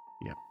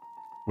 Yeah.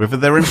 Whether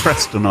they're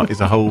impressed or not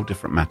is a whole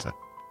different matter.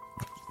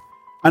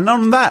 And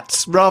on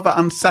that rather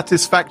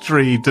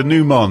unsatisfactory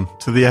denouement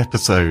to the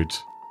episode,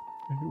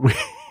 we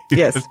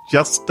Yes. have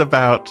just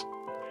about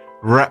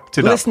wrapped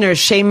it up. Listeners,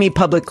 shame me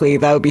publicly.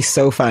 That would be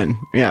so fun.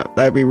 Yeah,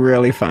 that would be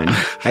really fun.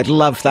 I'd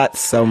love that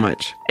so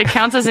much. It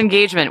counts as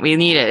engagement. We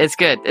need it. It's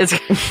good. It's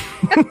good.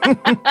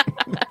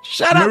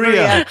 Shut up,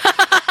 Maria.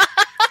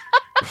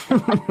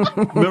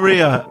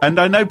 Maria, and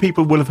I know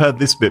people will have heard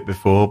this bit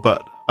before,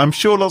 but I'm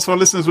sure lots of our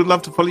listeners would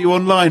love to follow you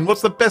online.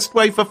 What's the best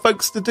way for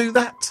folks to do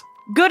that?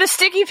 Go to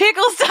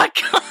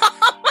stickypickles.com.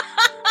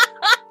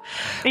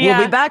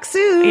 We'll be back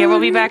soon. Yeah, we'll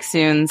be back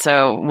soon.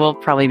 So we'll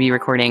probably be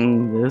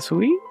recording this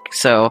week.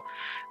 So,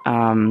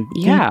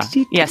 yeah.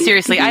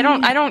 Seriously, I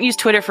don't use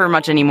Twitter for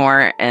much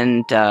anymore,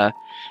 and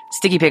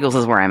Sticky Pickles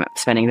is where I'm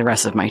spending the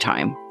rest of my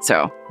time.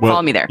 So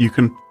follow me there.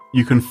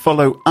 You can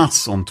follow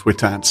us on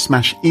Twitter at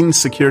Smash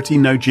Insecurity,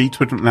 no G.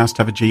 Twitter allows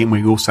to have a G, and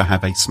we also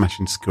have a Smash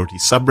Insecurity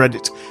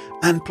subreddit.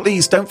 And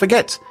please don't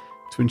forget,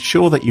 to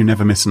ensure that you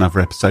never miss another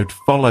episode,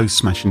 follow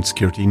Smash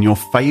Insecurity in your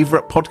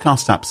favourite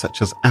podcast apps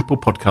such as Apple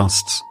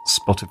Podcasts,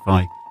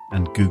 Spotify,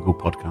 and Google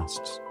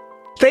Podcasts.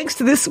 Thanks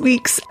to this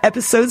week's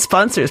episode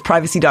sponsors,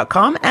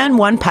 Privacy.com and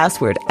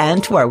 1Password,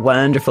 and to our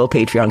wonderful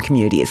Patreon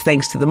community. It's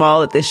thanks to them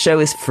all that this show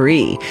is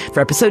free.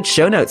 For episode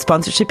show notes,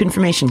 sponsorship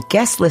information,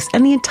 guest lists,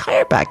 and the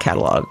entire back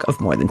catalog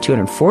of more than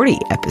 240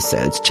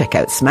 episodes, check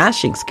out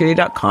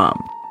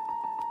SmashingSecurity.com.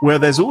 Where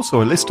there's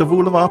also a list of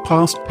all of our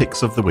past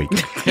picks of the week.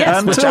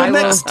 Yes, which I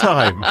Until will- next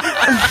time.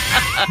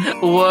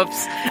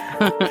 Whoops.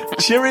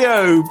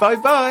 Cheerio.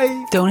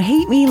 Bye-bye. Don't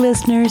hate me,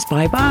 listeners.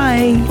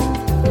 Bye-bye.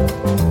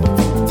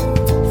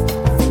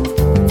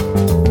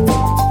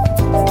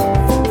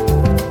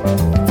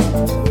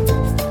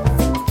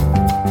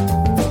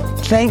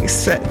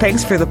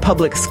 Thanks for the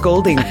public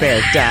scolding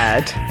there,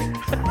 Dad.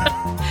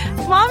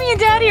 Mommy and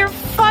Daddy are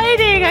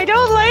fighting. I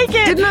don't like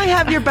it. Didn't I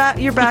have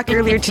your back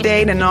earlier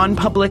today in a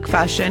non-public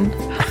fashion?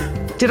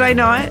 Did I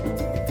not?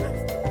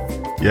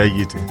 Yeah,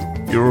 you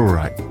did. You're all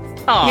right.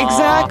 Aw.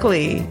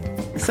 Exactly.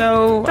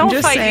 So Don't I'm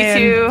just fight,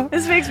 saying, you two.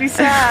 This makes me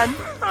sad.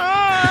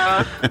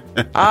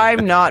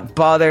 I'm not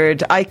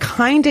bothered. I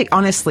kind of,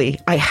 honestly,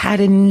 I had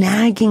a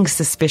nagging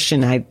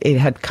suspicion it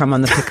had come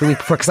on the pick of the week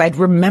before because I'd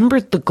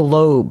remembered the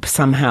globe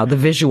somehow, the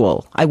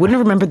visual. I wouldn't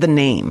have remembered the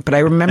name, but I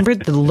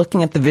remembered the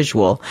looking at the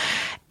visual.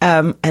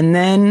 And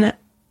then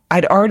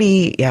I'd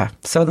already,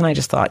 so then I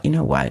just thought, you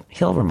know what?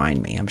 He'll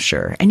remind me, I'm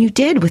sure. And you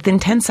did within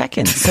 10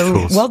 seconds. So Of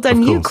course, well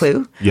done of you, course.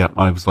 Clue. Yeah,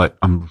 I was like,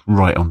 I'm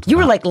right on. You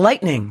were like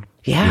lightning.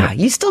 Yeah,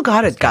 you still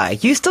got it, guy.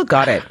 You still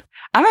got it.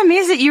 I'm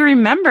amazed that you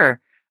remember.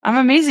 Oh,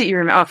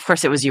 of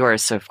course it was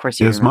yours. So of course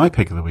you It was remember. my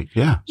pick of the week,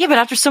 yeah. Yeah, but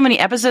after so many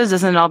episodes,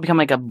 doesn't it all become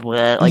like a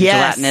bleh, like Yes.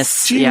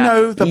 gelatinous? Do you yeah.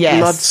 know the Yes.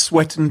 blood,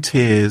 sweat, and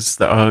tears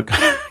that are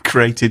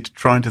created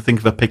trying to think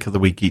of a pick of the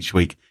week each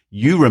week?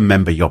 You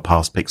remember your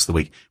past picks of the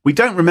week. We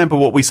don't remember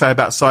what we say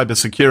about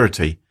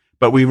cybersecurity,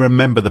 but we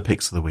remember the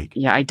picks of the week.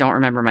 Yeah, I don't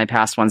remember my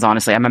past ones.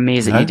 Honestly, I'm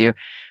amazed that you do.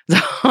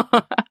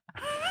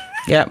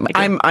 Yeah,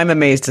 I'm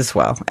amazed as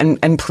well.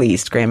 And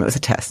pleased, Graham, it was a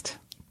test.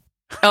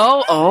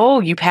 Oh,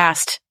 you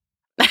passed.